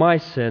 it was my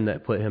sin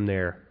that put Him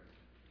there.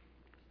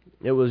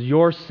 It was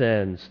your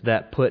sins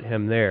that put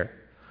Him there.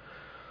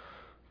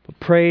 But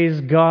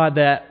praise God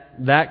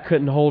that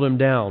couldn't hold Him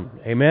down.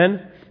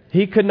 Amen?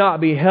 He could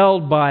not be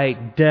held by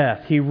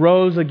death. He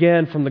rose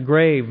again from the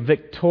grave,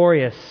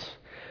 victorious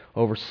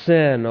over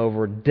sin,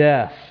 over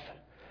death.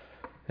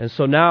 And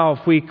so now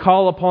if we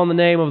call upon the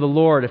name of the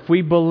Lord, if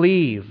we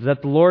believe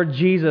that the Lord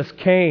Jesus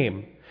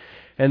came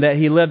and that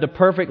He lived a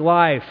perfect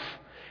life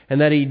and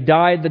that He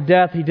died the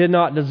death He did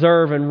not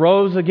deserve and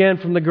rose again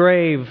from the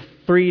grave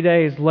 3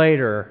 days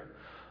later,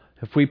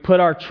 if we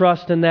put our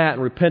trust in that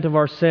and repent of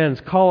our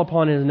sins, call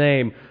upon His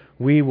name,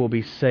 we will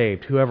be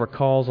saved. Whoever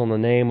calls on the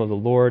name of the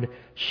Lord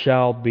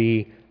shall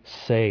be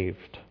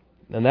saved.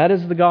 And that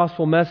is the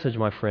gospel message,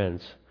 my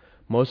friends.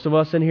 Most of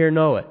us in here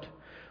know it.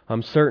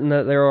 I'm certain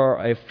that there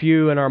are a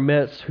few in our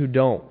midst who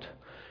don't.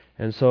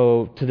 And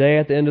so today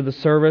at the end of the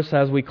service,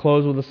 as we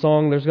close with a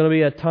song, there's going to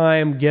be a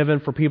time given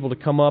for people to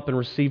come up and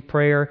receive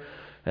prayer.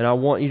 And I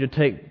want you to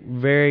take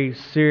very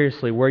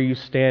seriously where you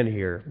stand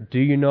here. Do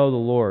you know the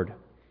Lord?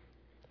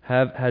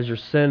 Has your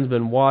sins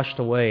been washed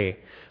away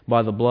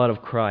by the blood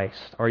of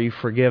Christ? Are you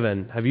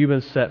forgiven? Have you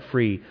been set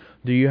free?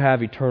 Do you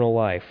have eternal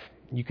life?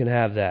 You can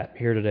have that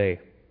here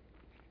today.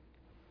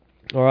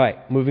 All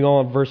right, moving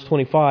on, verse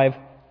 25.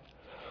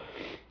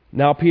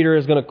 Now Peter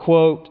is going to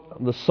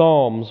quote the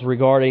Psalms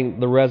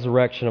regarding the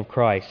resurrection of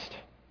Christ.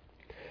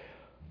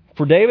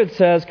 For David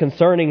says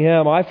concerning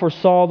Him, I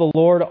foresaw the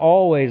Lord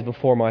always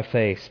before my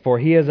face, for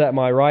He is at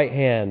my right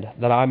hand,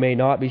 that I may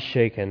not be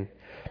shaken.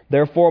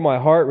 Therefore my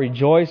heart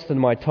rejoiced and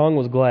my tongue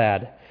was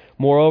glad.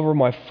 Moreover,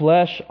 my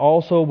flesh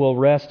also will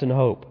rest in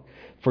hope.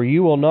 For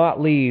You will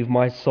not leave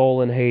my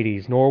soul in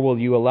Hades, nor will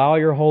You allow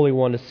Your Holy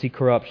One to see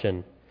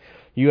corruption.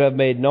 You have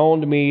made known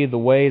to me the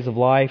ways of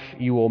life.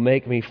 You will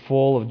make me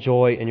full of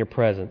joy in Your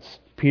presence.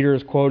 Peter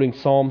is quoting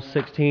Psalm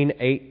 16,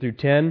 8 through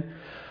 10.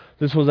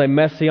 This was a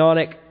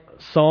messianic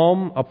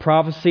psalm, a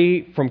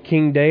prophecy from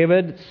King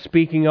David,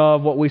 speaking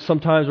of what we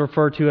sometimes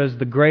refer to as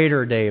the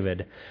greater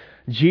David.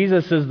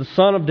 Jesus is the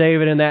son of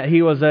David in that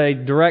He was a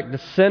direct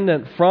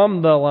descendant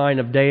from the line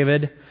of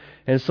David.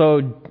 And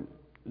so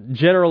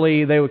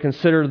generally they would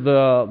consider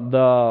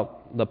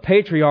the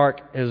patriarch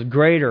is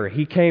greater.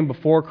 He came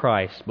before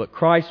Christ, but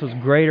Christ was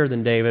greater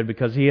than David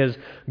because He is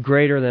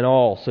greater than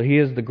all. So He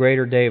is the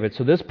greater David.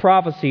 So this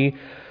prophecy,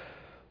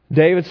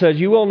 David says,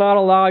 You will not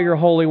allow Your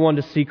Holy One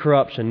to see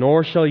corruption,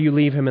 nor shall You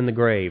leave Him in the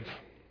grave.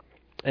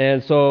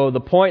 And so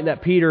the point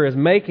that Peter is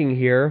making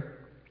here,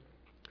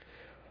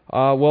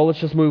 let's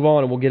just move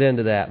on and we'll get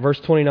into that. Verse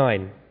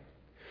 29.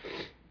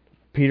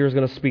 Peter is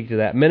going to speak to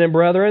that. Men and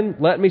brethren,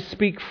 let me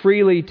speak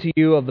freely to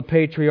you of the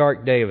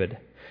patriarch David,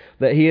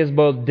 that he is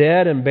both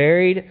dead and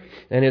buried,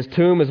 and his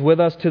tomb is with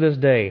us to this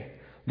day.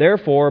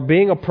 Therefore,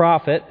 being a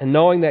prophet, and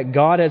knowing that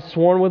God had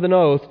sworn with an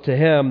oath to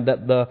him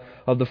that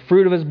of the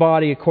fruit of his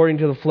body according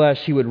to the flesh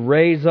He would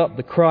raise up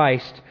the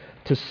Christ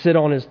to sit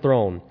on His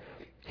throne,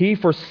 he,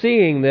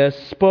 foreseeing this,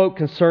 spoke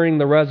concerning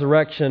the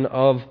resurrection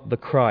of the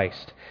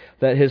Christ,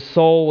 that His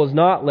soul was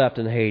not left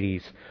in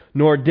Hades,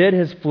 nor did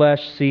His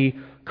flesh see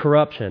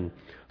corruption.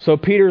 So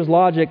Peter's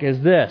logic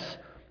is this.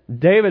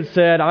 David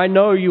said, I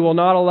know You will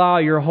not allow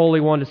Your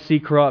Holy One to see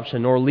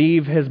corruption, nor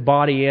leave His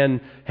body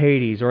in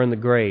Hades or in the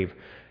grave.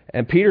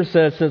 And Peter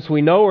says, since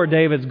we know where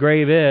David's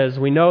grave is,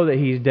 we know that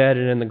he's dead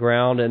and in the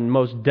ground and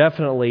most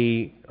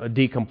definitely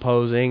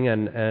decomposing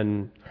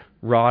and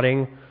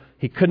rotting.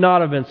 He could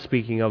not have been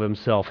speaking of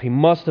himself. He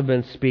must have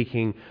been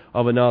speaking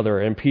of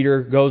another. And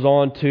Peter goes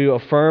on to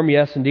affirm,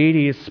 yes, indeed,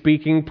 he is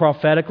speaking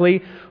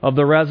prophetically of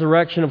the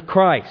resurrection of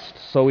Christ.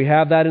 So we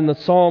have that in the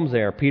Psalms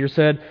there. Peter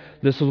said,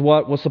 this is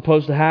what was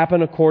supposed to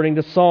happen according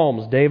to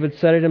Psalms. David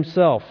said it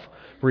himself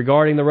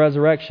regarding the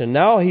resurrection.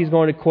 Now he's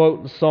going to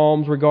quote the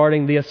Psalms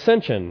regarding the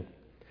ascension.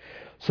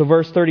 So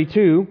verse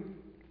 32,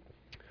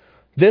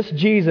 This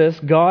Jesus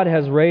God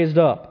has raised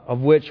up, of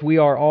which we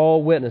are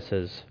all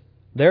witnesses.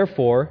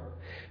 Therefore,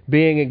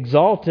 being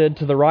exalted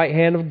to the right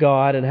hand of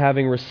God, and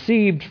having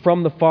received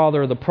from the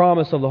Father the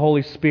promise of the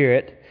Holy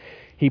Spirit,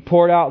 He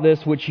poured out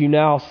this which you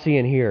now see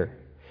and hear.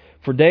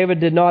 For David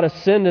did not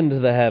ascend into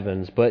the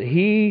heavens, but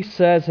he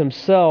says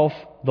himself,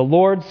 The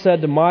Lord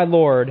said to my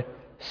Lord,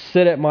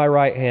 Sit at my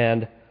right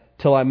hand,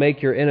 till I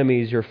make your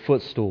enemies your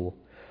footstool.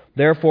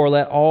 Therefore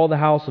let all the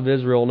house of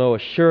Israel know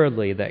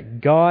assuredly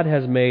that God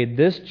has made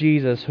this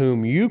Jesus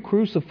whom you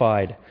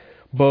crucified,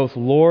 both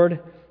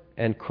Lord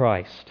and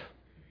Christ.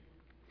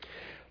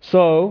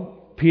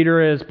 So,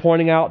 Peter is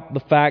pointing out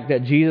the fact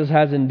that Jesus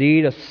has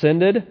indeed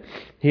ascended.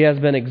 He has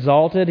been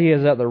exalted. He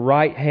is at the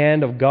right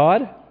hand of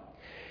God.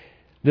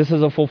 This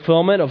is a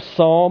fulfillment of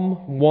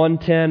Psalm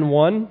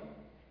 110:1.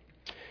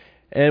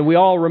 And we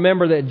all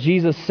remember that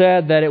Jesus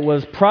said that it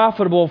was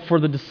profitable for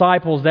the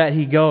disciples that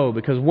He go,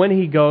 because when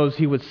He goes,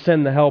 He would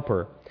send the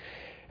Helper.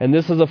 And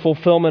this is a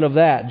fulfillment of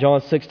that,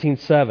 John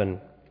 16:7.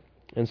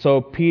 And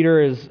so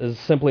Peter is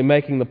simply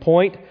making the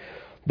point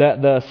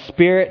that the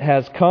Spirit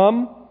has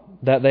come,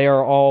 that they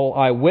are all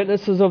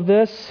eyewitnesses of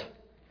this,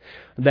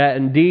 that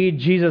indeed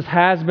Jesus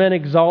has been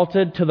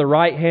exalted to the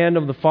right hand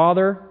of the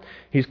Father.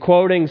 He's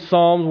quoting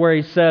Psalms where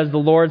he says, The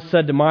Lord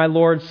said to my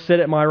Lord, Sit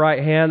at my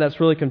right hand. That's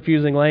really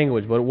confusing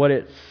language. But what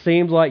it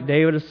seems like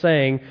David is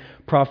saying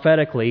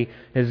prophetically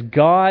is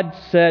God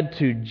said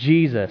to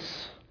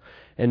Jesus,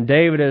 and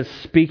David is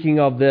speaking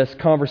of this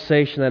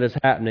conversation that is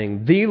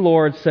happening. The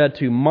Lord said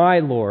to my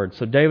Lord.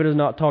 So David is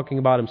not talking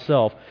about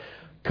himself.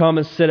 Come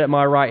and sit at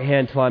my right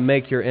hand till I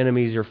make your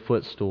enemies your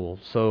footstool.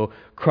 So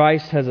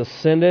Christ has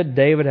ascended.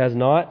 David has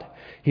not.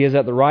 He is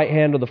at the right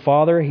hand of the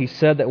Father. He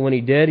said that when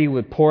He did, He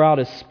would pour out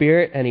His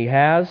Spirit, and He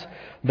has.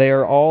 They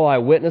are all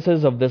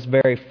eyewitnesses of this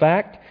very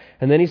fact.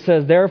 And then He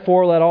says,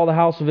 therefore let all the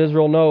house of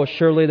Israel know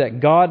assuredly that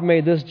God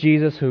made this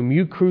Jesus, whom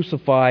you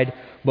crucified,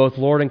 both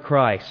Lord and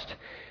Christ.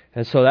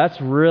 And so that's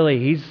really,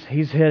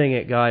 he's hitting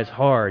it, guys,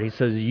 hard. He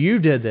says, you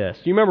did this.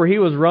 You remember He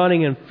was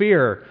running in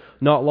fear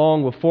not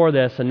long before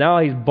this, and now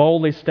He's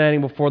boldly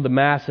standing before the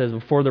masses,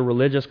 before the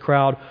religious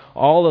crowd,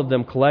 all of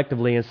them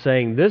collectively, and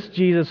saying, this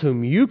Jesus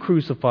whom you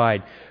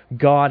crucified,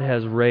 God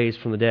has raised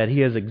from the dead. He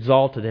has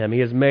exalted Him. He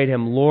has made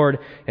Him Lord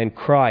and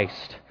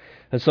Christ.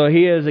 And so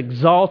He is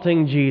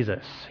exalting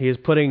Jesus. He is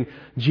putting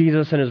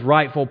Jesus in His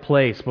rightful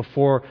place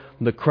before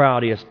the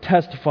crowd. He is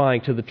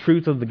testifying to the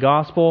truth of the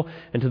gospel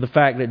and to the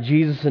fact that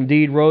Jesus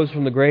indeed rose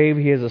from the grave.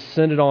 He has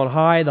ascended on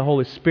high. The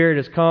Holy Spirit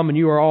has come, and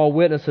you are all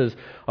witnesses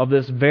of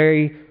this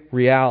very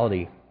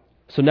reality.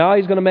 So now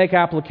He's going to make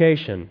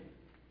application.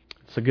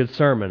 It's a good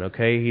sermon,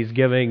 okay? He's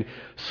giving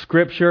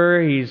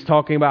Scripture. He's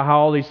talking about how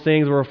all these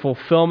things were a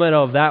fulfillment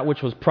of that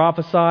which was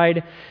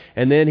prophesied.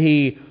 And then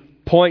He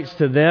points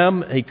to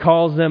them, He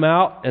calls them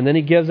out, and then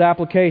He gives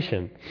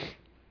application.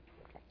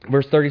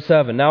 Verse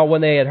 37, now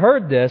when they had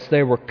heard this,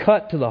 they were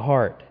cut to the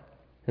heart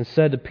and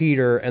said to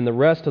Peter and the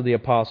rest of the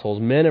apostles,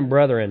 men and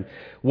brethren,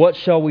 what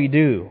shall we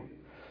do?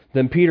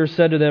 Then Peter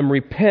said to them,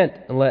 repent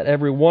and let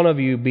every one of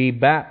you be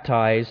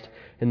baptized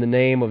in the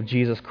name of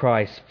Jesus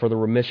Christ for the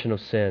remission of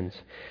sins,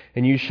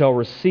 and you shall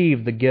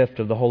receive the gift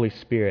of the Holy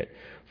Spirit.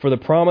 For the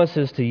promise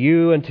is to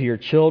you and to your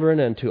children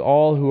and to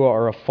all who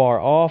are afar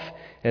off,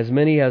 as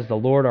many as the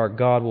Lord our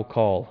God will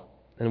call.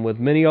 And with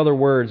many other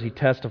words He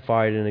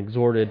testified and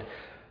exhorted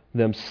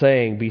them,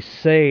 saying, be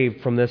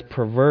saved from this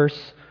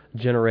perverse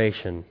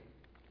generation.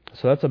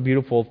 So that's a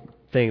beautiful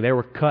thing. They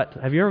were cut.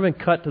 Have you ever been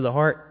cut to the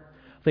heart?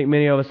 I think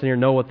many of us in here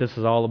know what this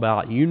is all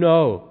about. You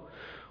know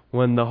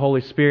when the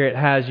Holy Spirit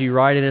has you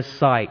right in His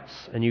sights,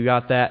 and you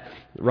got that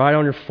right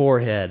on your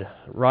forehead,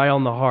 right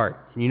on the heart.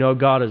 You know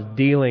God is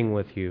dealing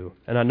with you.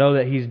 And I know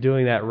that He's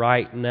doing that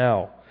right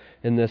now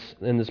in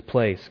this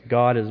place.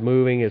 God is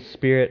moving. His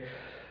Spirit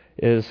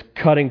is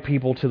cutting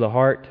people to the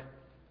heart.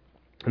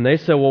 And they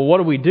said, well, what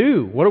do we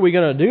do? What are we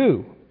going to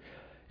do?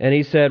 And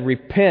He said,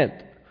 repent.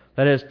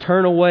 That is,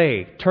 turn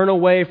away. Turn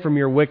away from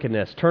your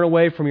wickedness. Turn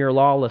away from your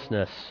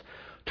lawlessness.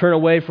 Turn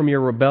away from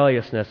your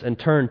rebelliousness and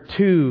turn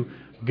to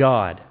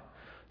God.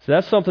 So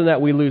that's something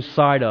that we lose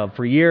sight of.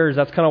 For years,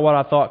 that's kind of what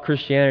I thought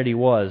Christianity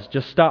was.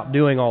 Just stop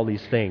doing all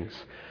these things.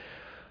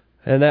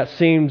 And that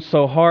seemed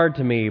so hard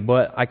to me,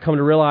 but I come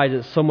to realize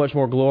it's so much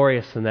more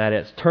glorious than that.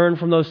 It's turn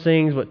from those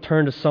things, but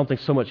turn to something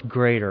so much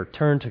greater.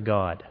 Turn to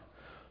God.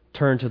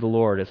 Turn to the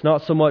Lord. It's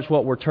not so much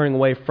what we're turning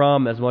away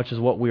from as much as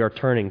what we are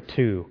turning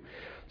to.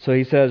 So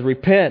He says,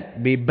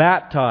 repent, be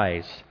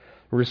baptized,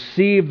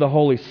 receive the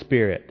Holy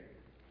Spirit.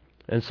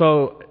 And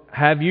so,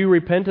 have you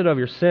repented of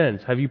your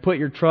sins? Have you put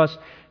your trust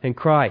in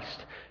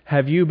Christ?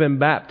 Have you been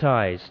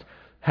baptized?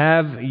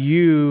 Have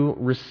you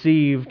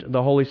received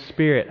the Holy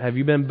Spirit? Have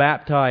you been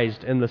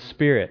baptized in the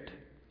Spirit?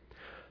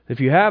 If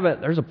you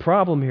haven't, there's a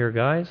problem here,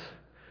 guys,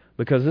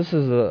 because this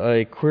is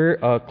a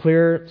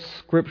clear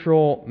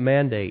scriptural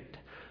mandate.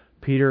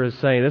 Peter is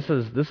saying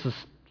this is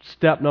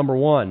step number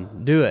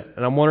one. Do it.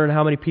 And I'm wondering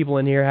how many people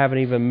in here haven't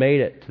even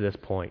made it to this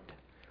point.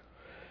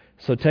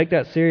 So take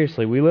that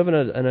seriously. We live in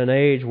an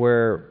age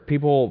where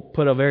people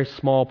put a very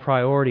small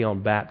priority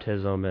on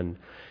baptism and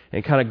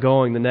kind of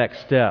going the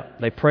next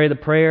step. They pray the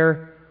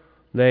prayer,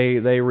 they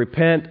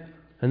repent,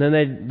 and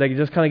then they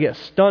just kind of get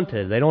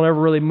stunted. They don't ever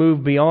really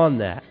move beyond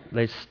that.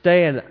 They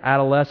stay in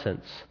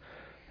adolescence.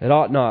 It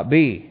ought not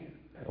be.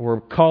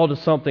 We're called to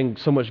something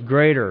so much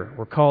greater.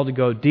 We're called to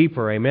go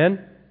deeper.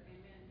 Amen?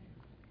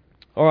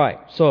 All right,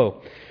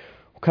 so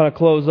we'll kind of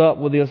close up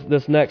with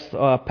this next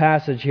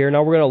passage here.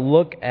 Now we're going to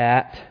look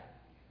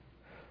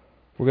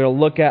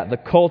at the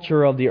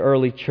culture of the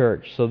early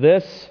church. So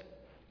this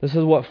is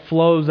what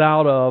flows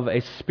out of a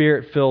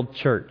Spirit-filled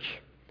church.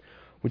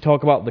 We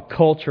talk about the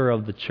culture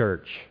of the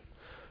church.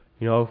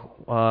 You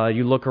know,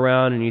 you look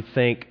around and you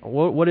think,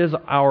 what is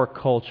our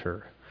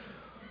culture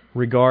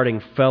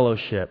regarding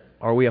fellowship?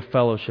 Are we a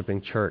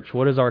fellowshipping church?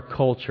 What is our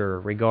culture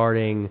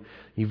regarding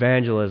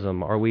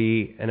evangelism? Are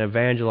we an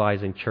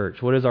evangelizing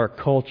church? What is our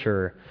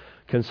culture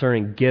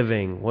concerning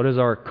giving? What is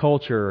our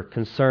culture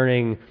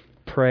concerning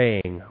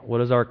praying? What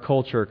is our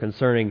culture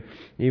concerning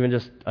even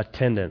just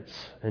attendance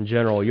in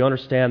general? You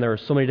understand there are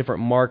so many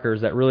different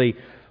markers that really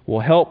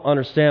will help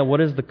understand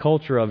what is the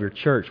culture of your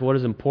church, what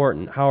is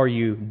important, how are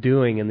you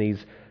doing in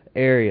these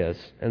areas.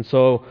 And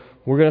so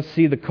we're going to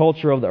see the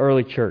culture of the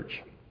early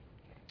church.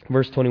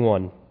 Verse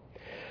 41.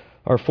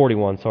 Or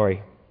 41,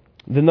 sorry.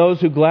 Then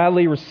those who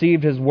gladly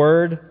received His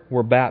word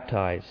were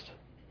baptized.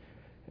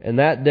 And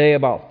that day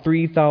about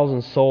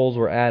 3,000 souls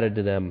were added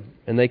to them.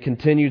 And they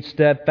continued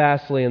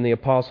steadfastly in the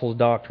apostles'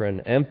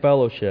 doctrine and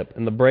fellowship,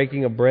 in the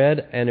breaking of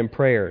bread and in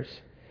prayers.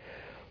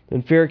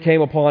 And fear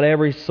came upon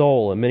every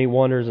soul, and many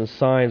wonders and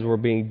signs were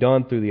being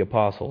done through the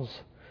apostles.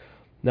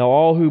 Now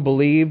all who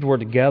believed were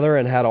together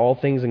and had all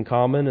things in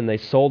common, and they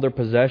sold their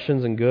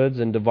possessions and goods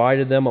and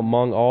divided them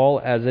among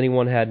all as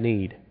anyone had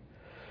need.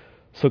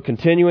 So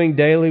continuing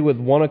daily with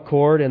one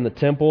accord in the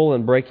temple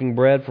and breaking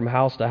bread from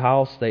house to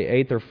house, they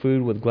ate their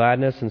food with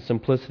gladness and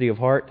simplicity of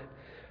heart,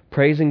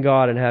 praising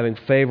God and having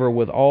favor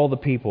with all the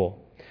people.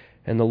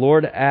 And the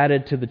Lord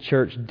added to the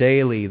church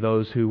daily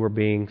those who were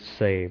being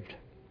saved.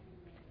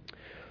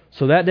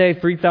 So that day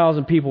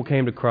 3,000 people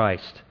came to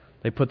Christ.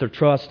 They put their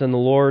trust in the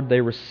Lord.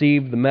 They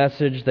received the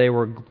message. They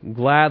were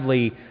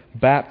gladly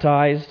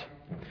baptized.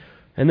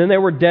 And then they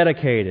were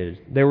dedicated.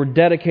 They were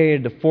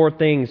dedicated to 4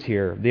 things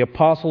here. The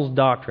apostles'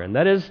 doctrine.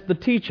 That is the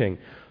teaching.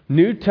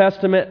 New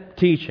Testament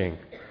teaching.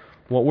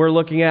 What we're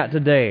looking at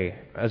today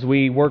as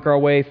we work our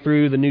way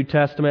through the New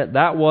Testament,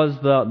 that was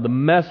the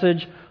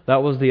message,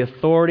 that was the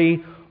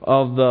authority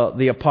of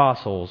the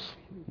apostles.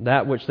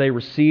 That which they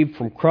received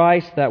from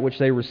Christ, that which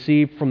they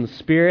received from the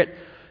Spirit,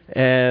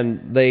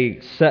 and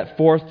they set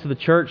forth to the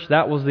church.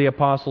 That was the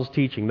apostles'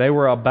 teaching. They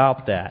were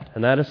about that.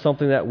 And that is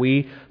something that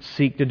we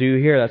seek to do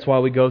here. That's why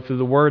we go through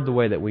the Word the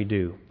way that we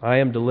do. I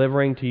am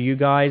delivering to you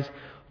guys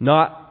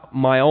not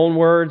my own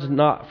words,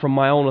 not from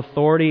my own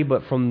authority,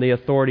 but from the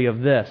authority of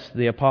this,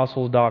 the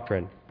apostles'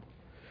 doctrine.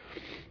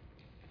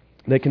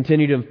 They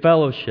continued in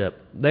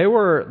fellowship. It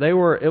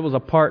was a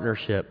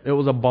partnership. It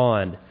was a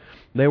bond.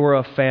 They were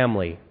a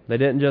family. They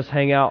didn't just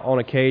hang out on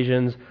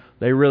occasions.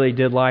 They really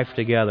did life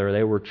together.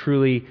 They were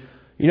truly,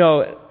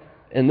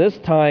 in this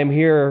time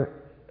here,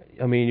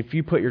 if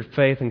you put your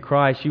faith in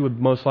Christ, you would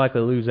most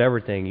likely lose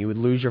everything. You would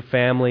lose your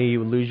family, you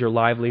would lose your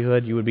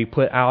livelihood, you would be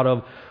put out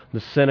of the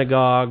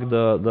synagogue,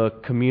 the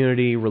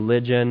community,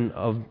 religion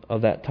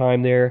of that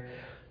time there.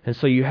 And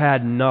so you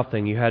had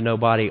nothing, you had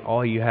nobody,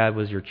 all you had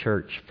was your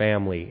church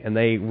family. And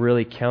they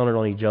really counted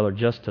on each other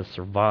just to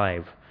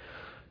survive.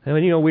 And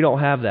we don't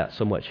have that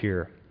so much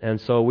here. And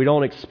so we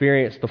don't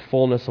experience the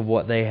fullness of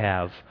what they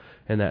have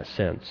in that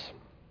sense.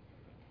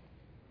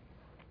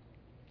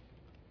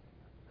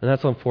 And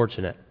that's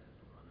unfortunate.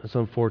 That's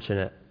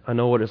unfortunate. I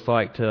know what it's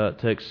like to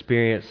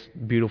experience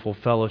beautiful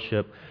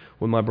fellowship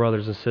with my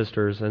brothers and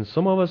sisters. And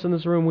some of us in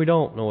this room, we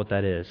don't know what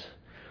that is.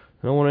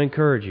 And I want to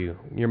encourage you.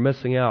 You're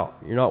missing out.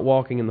 You're not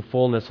walking in the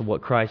fullness of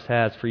what Christ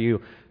has for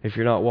you if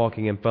you're not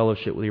walking in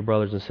fellowship with your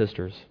brothers and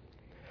sisters.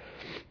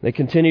 They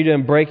continued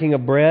in breaking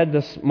of bread.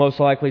 This most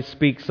likely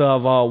speaks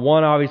of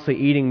one, obviously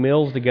eating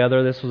meals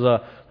together. This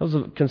was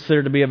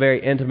considered to be a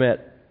very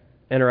intimate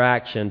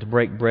interaction to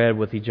break bread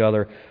with each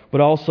other.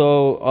 But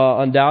also,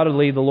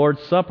 undoubtedly, the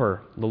Lord's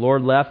Supper. The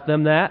Lord left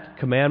them that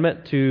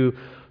commandment to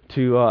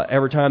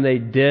every time they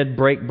did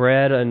break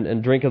bread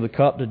and drink of the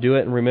cup, to do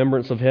it in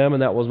remembrance of Him.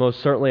 And that was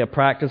most certainly a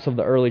practice of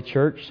the early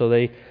church. So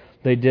they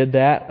did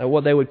that at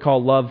what they would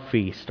call love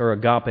feast or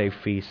agape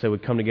feast. They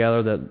would come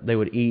together, that they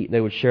would eat, they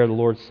would share the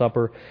Lord's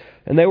Supper.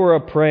 And they were a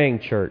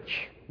praying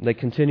church. They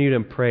continued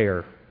in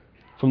prayer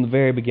from the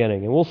very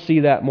beginning. And we'll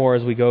see that more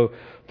as we go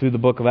through the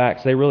book of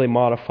Acts. They really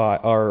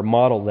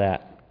model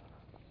that.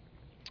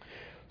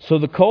 So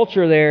the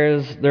culture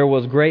there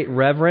was great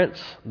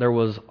reverence, there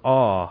was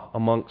awe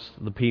amongst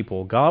the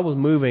people. God was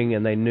moving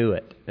and they knew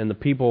it. And the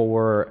people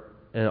were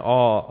in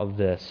awe of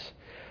this.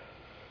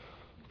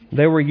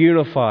 They were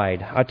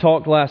unified. I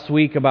talked last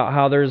week about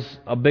how there's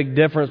a big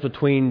difference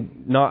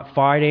between not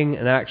fighting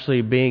and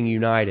actually being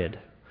united.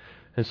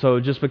 And so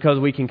just because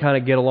we can kind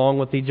of get along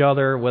with each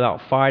other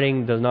without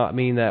fighting does not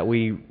mean that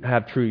we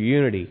have true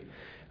unity.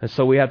 And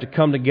so we have to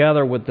come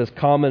together with this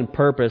common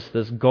purpose,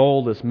 this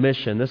goal, this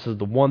mission. This is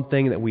the one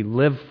thing that we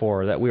live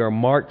for, that we are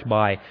marked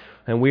by,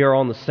 and we are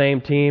on the same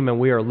team and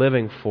we are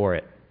living for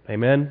it.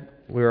 Amen?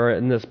 We are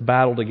in this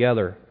battle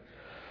together.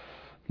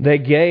 They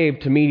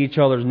gave to meet each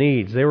other's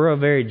needs. They were a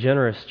very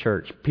generous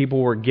church. People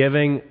were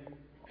giving.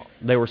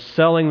 They were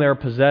selling their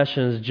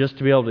possessions just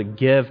to be able to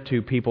give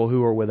to people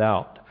who were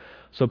without.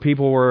 So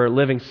people were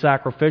living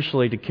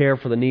sacrificially to care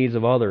for the needs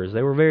of others.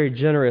 They were very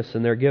generous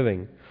in their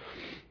giving.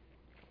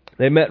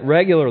 They met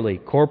regularly,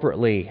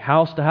 corporately,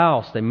 house to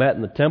house. They met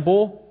in the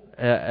temple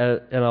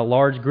in a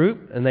large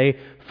group, and they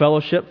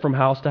fellowship from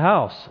house to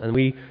house. And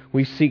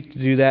we seek to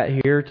do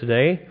that here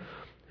today.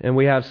 And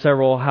we have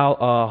several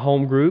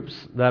home groups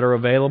that are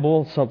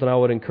available, something I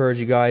would encourage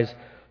you guys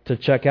to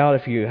check out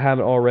if you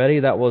haven't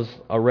already. That was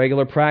a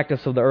regular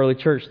practice of the early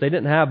church. They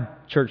didn't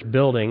have church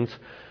buildings,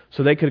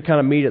 so they could kind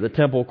of meet at the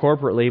temple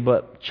corporately,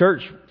 but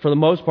church, for the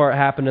most part,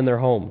 happened in their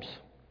homes.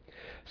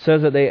 It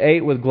says that they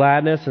ate with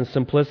gladness and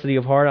simplicity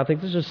of heart. I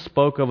think this just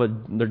spoke of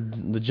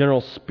the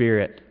general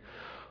spirit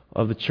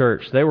of the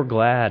church. They were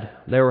glad.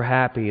 They were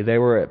happy. They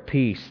were at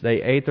peace.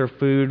 They ate their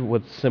food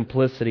with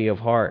simplicity of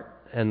heart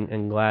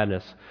and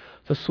gladness.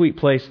 It's a sweet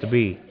place to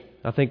be.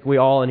 I think we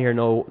all in here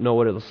know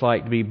what it's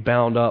like to be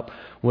bound up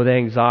with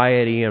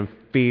anxiety and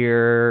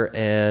fear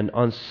and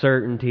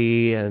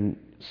uncertainty and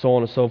so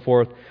on and so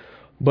forth.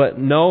 But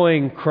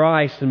knowing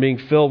Christ and being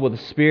filled with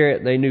the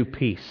Spirit, they knew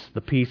peace.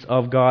 The peace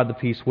of God, the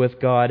peace with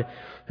God.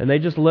 And they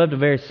just lived a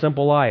very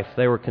simple life.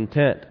 They were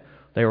content.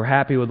 They were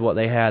happy with what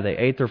they had. They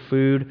ate their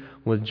food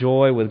with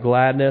joy, with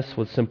gladness,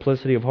 with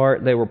simplicity of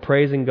heart. They were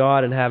praising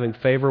God and having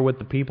favor with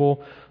the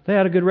people. they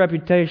had a good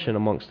reputation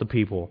amongst the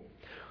people.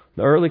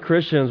 The early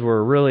Christians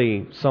were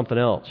really something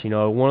else.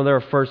 One of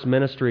their first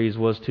ministries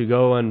was to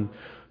go and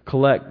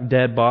collect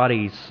dead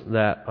bodies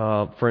that,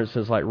 for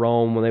instance, like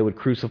Rome, when they would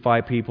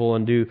crucify people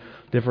and do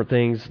different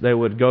things, they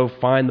would go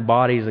find the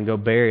bodies and go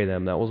bury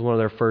them. That was one of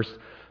their first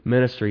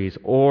ministries.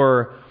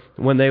 Or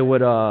when they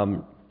would, they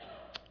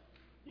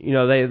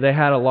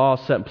had a law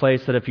set in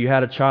place that if you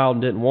had a child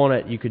and didn't want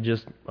it, you could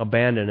just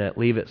abandon it,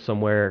 leave it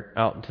somewhere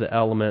out into the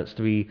elements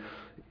to be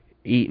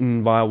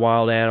eaten by a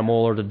wild animal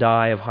or to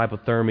die of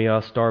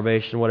hypothermia,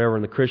 starvation, whatever.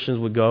 And the Christians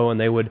would go and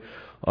they would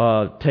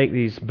take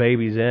these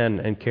babies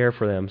in and care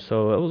for them.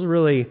 So it was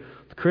really,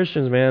 the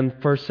Christians, man,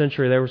 first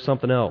century, they were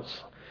something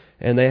else.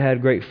 And they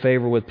had great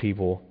favor with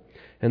people.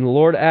 And the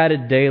Lord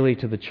added daily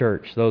to the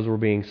church those who were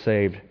being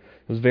saved.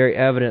 It was very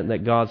evident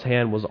that God's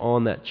hand was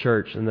on that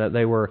church and that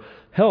they were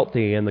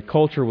healthy and the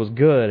culture was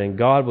good and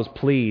God was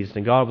pleased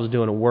and God was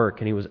doing a work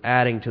and He was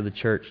adding to the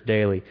church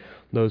daily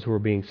those who were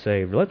being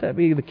saved. Let that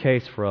be the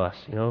case for us.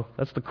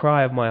 That's the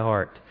cry of my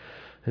heart,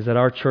 is that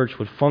our church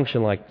would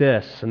function like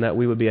this, and that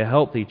we would be a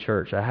healthy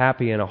church, a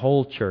happy and a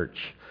whole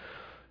church,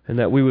 and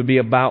that we would be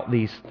about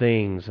these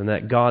things, and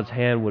that God's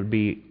hand would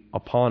be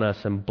upon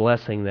us and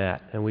blessing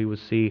that, and we would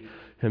see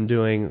Him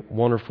doing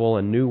wonderful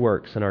and new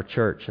works in our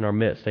church, in our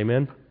midst.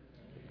 Amen?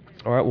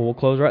 All right, well, we'll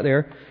close right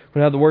there. We're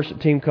going to have the worship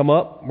team come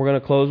up. We're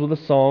going to close with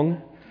a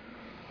song.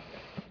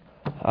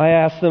 I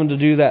asked them to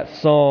do that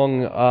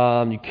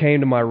song, You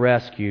Came to My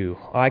Rescue.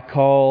 I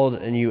called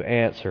and you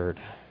answered.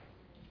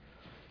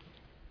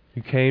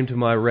 You came to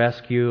my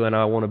rescue and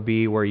I want to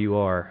be where you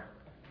are.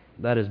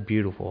 That is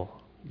beautiful.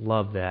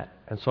 Love that.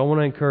 And so I want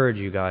to encourage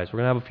you guys. We're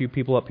going to have a few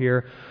people up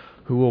here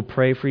who will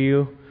pray for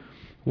you.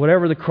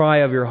 Whatever the cry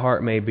of your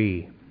heart may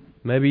be.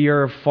 Maybe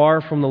you're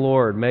far from the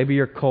Lord. Maybe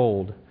you're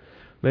cold.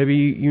 Maybe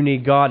you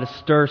need God to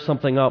stir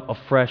something up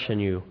afresh in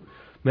you.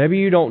 Maybe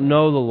you don't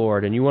know the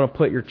Lord and you want to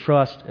put your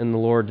trust in the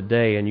Lord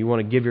today and you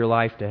want to give your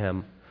life to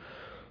Him.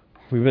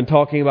 We've been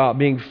talking about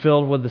being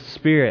filled with the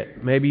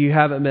Spirit. Maybe you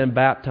haven't been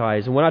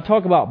baptized. And when I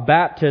talk about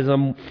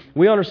baptism,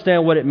 we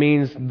understand what it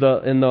means in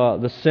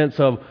the sense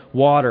of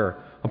water.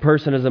 A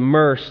person is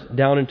immersed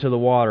down into the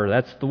water.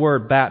 That's the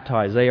word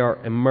baptized. They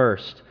are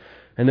immersed.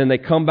 And then they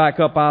come back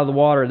up out of the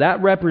water.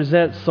 That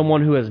represents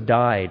someone who has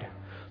died.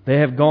 They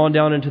have gone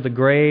down into the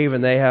grave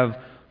and they have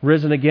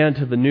risen again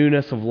to the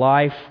newness of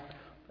life.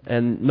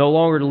 And no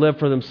longer to live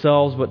for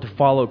themselves, but to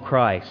follow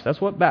Christ.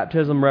 That's what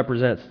baptism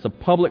represents. It's a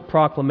public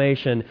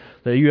proclamation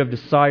that you have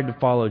decided to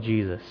follow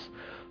Jesus.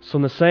 So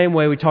in the same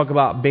way we talk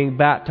about being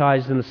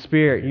baptized in the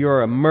Spirit, you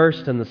are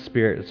immersed in the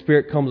Spirit. The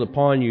Spirit comes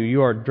upon you.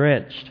 You are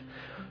drenched.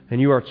 And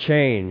you are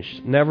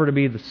changed, never to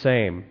be the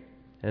same.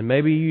 And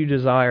maybe you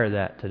desire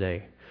that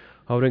today.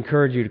 I would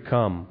encourage you to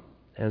come.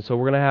 And so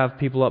we're going to have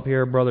people up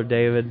here, Brother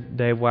David,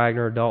 Dave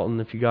Wagner, Dalton,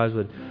 if you guys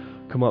would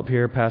come up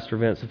here, Pastor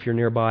Vince, if you're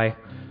nearby.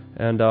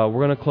 And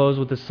we're going to close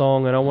with this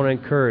song, and I want to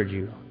encourage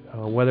you,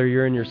 whether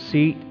you're in your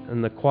seat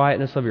in the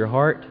quietness of your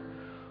heart,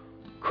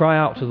 cry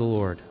out to the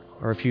Lord.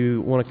 Or if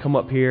you want to come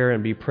up here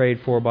and be prayed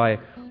for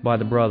by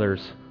the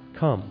brothers,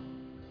 come.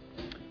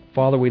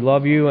 Father, we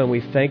love you and we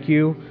thank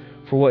you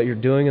for what you're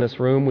doing in this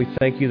room. We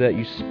thank you that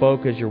you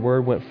spoke as your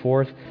word went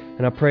forth.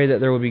 And I pray that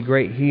there would be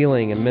great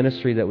healing and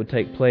ministry that would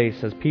take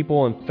place as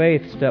people in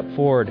faith step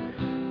forward,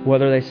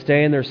 whether they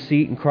stay in their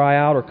seat and cry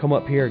out or come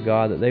up here,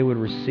 God, that they would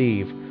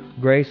receive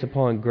grace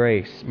upon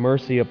grace,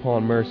 mercy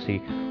upon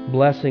mercy,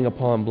 blessing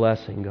upon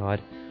blessing,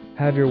 God.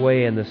 Have your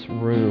way in this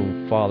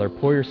room, Father.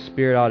 Pour your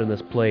Spirit out in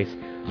this place.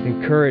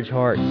 Encourage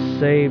hearts.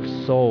 Save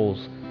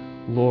souls,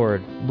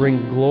 Lord.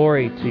 Bring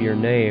glory to your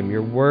name.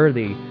 You're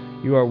worthy.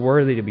 You are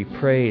worthy to be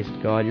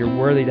praised, God. You're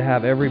worthy to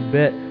have every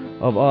bit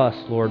of us,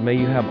 Lord. May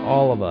you have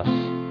all of us.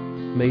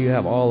 May you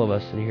have all of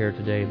us in here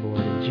today,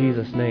 Lord. In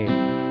Jesus' name,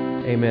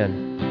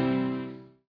 amen.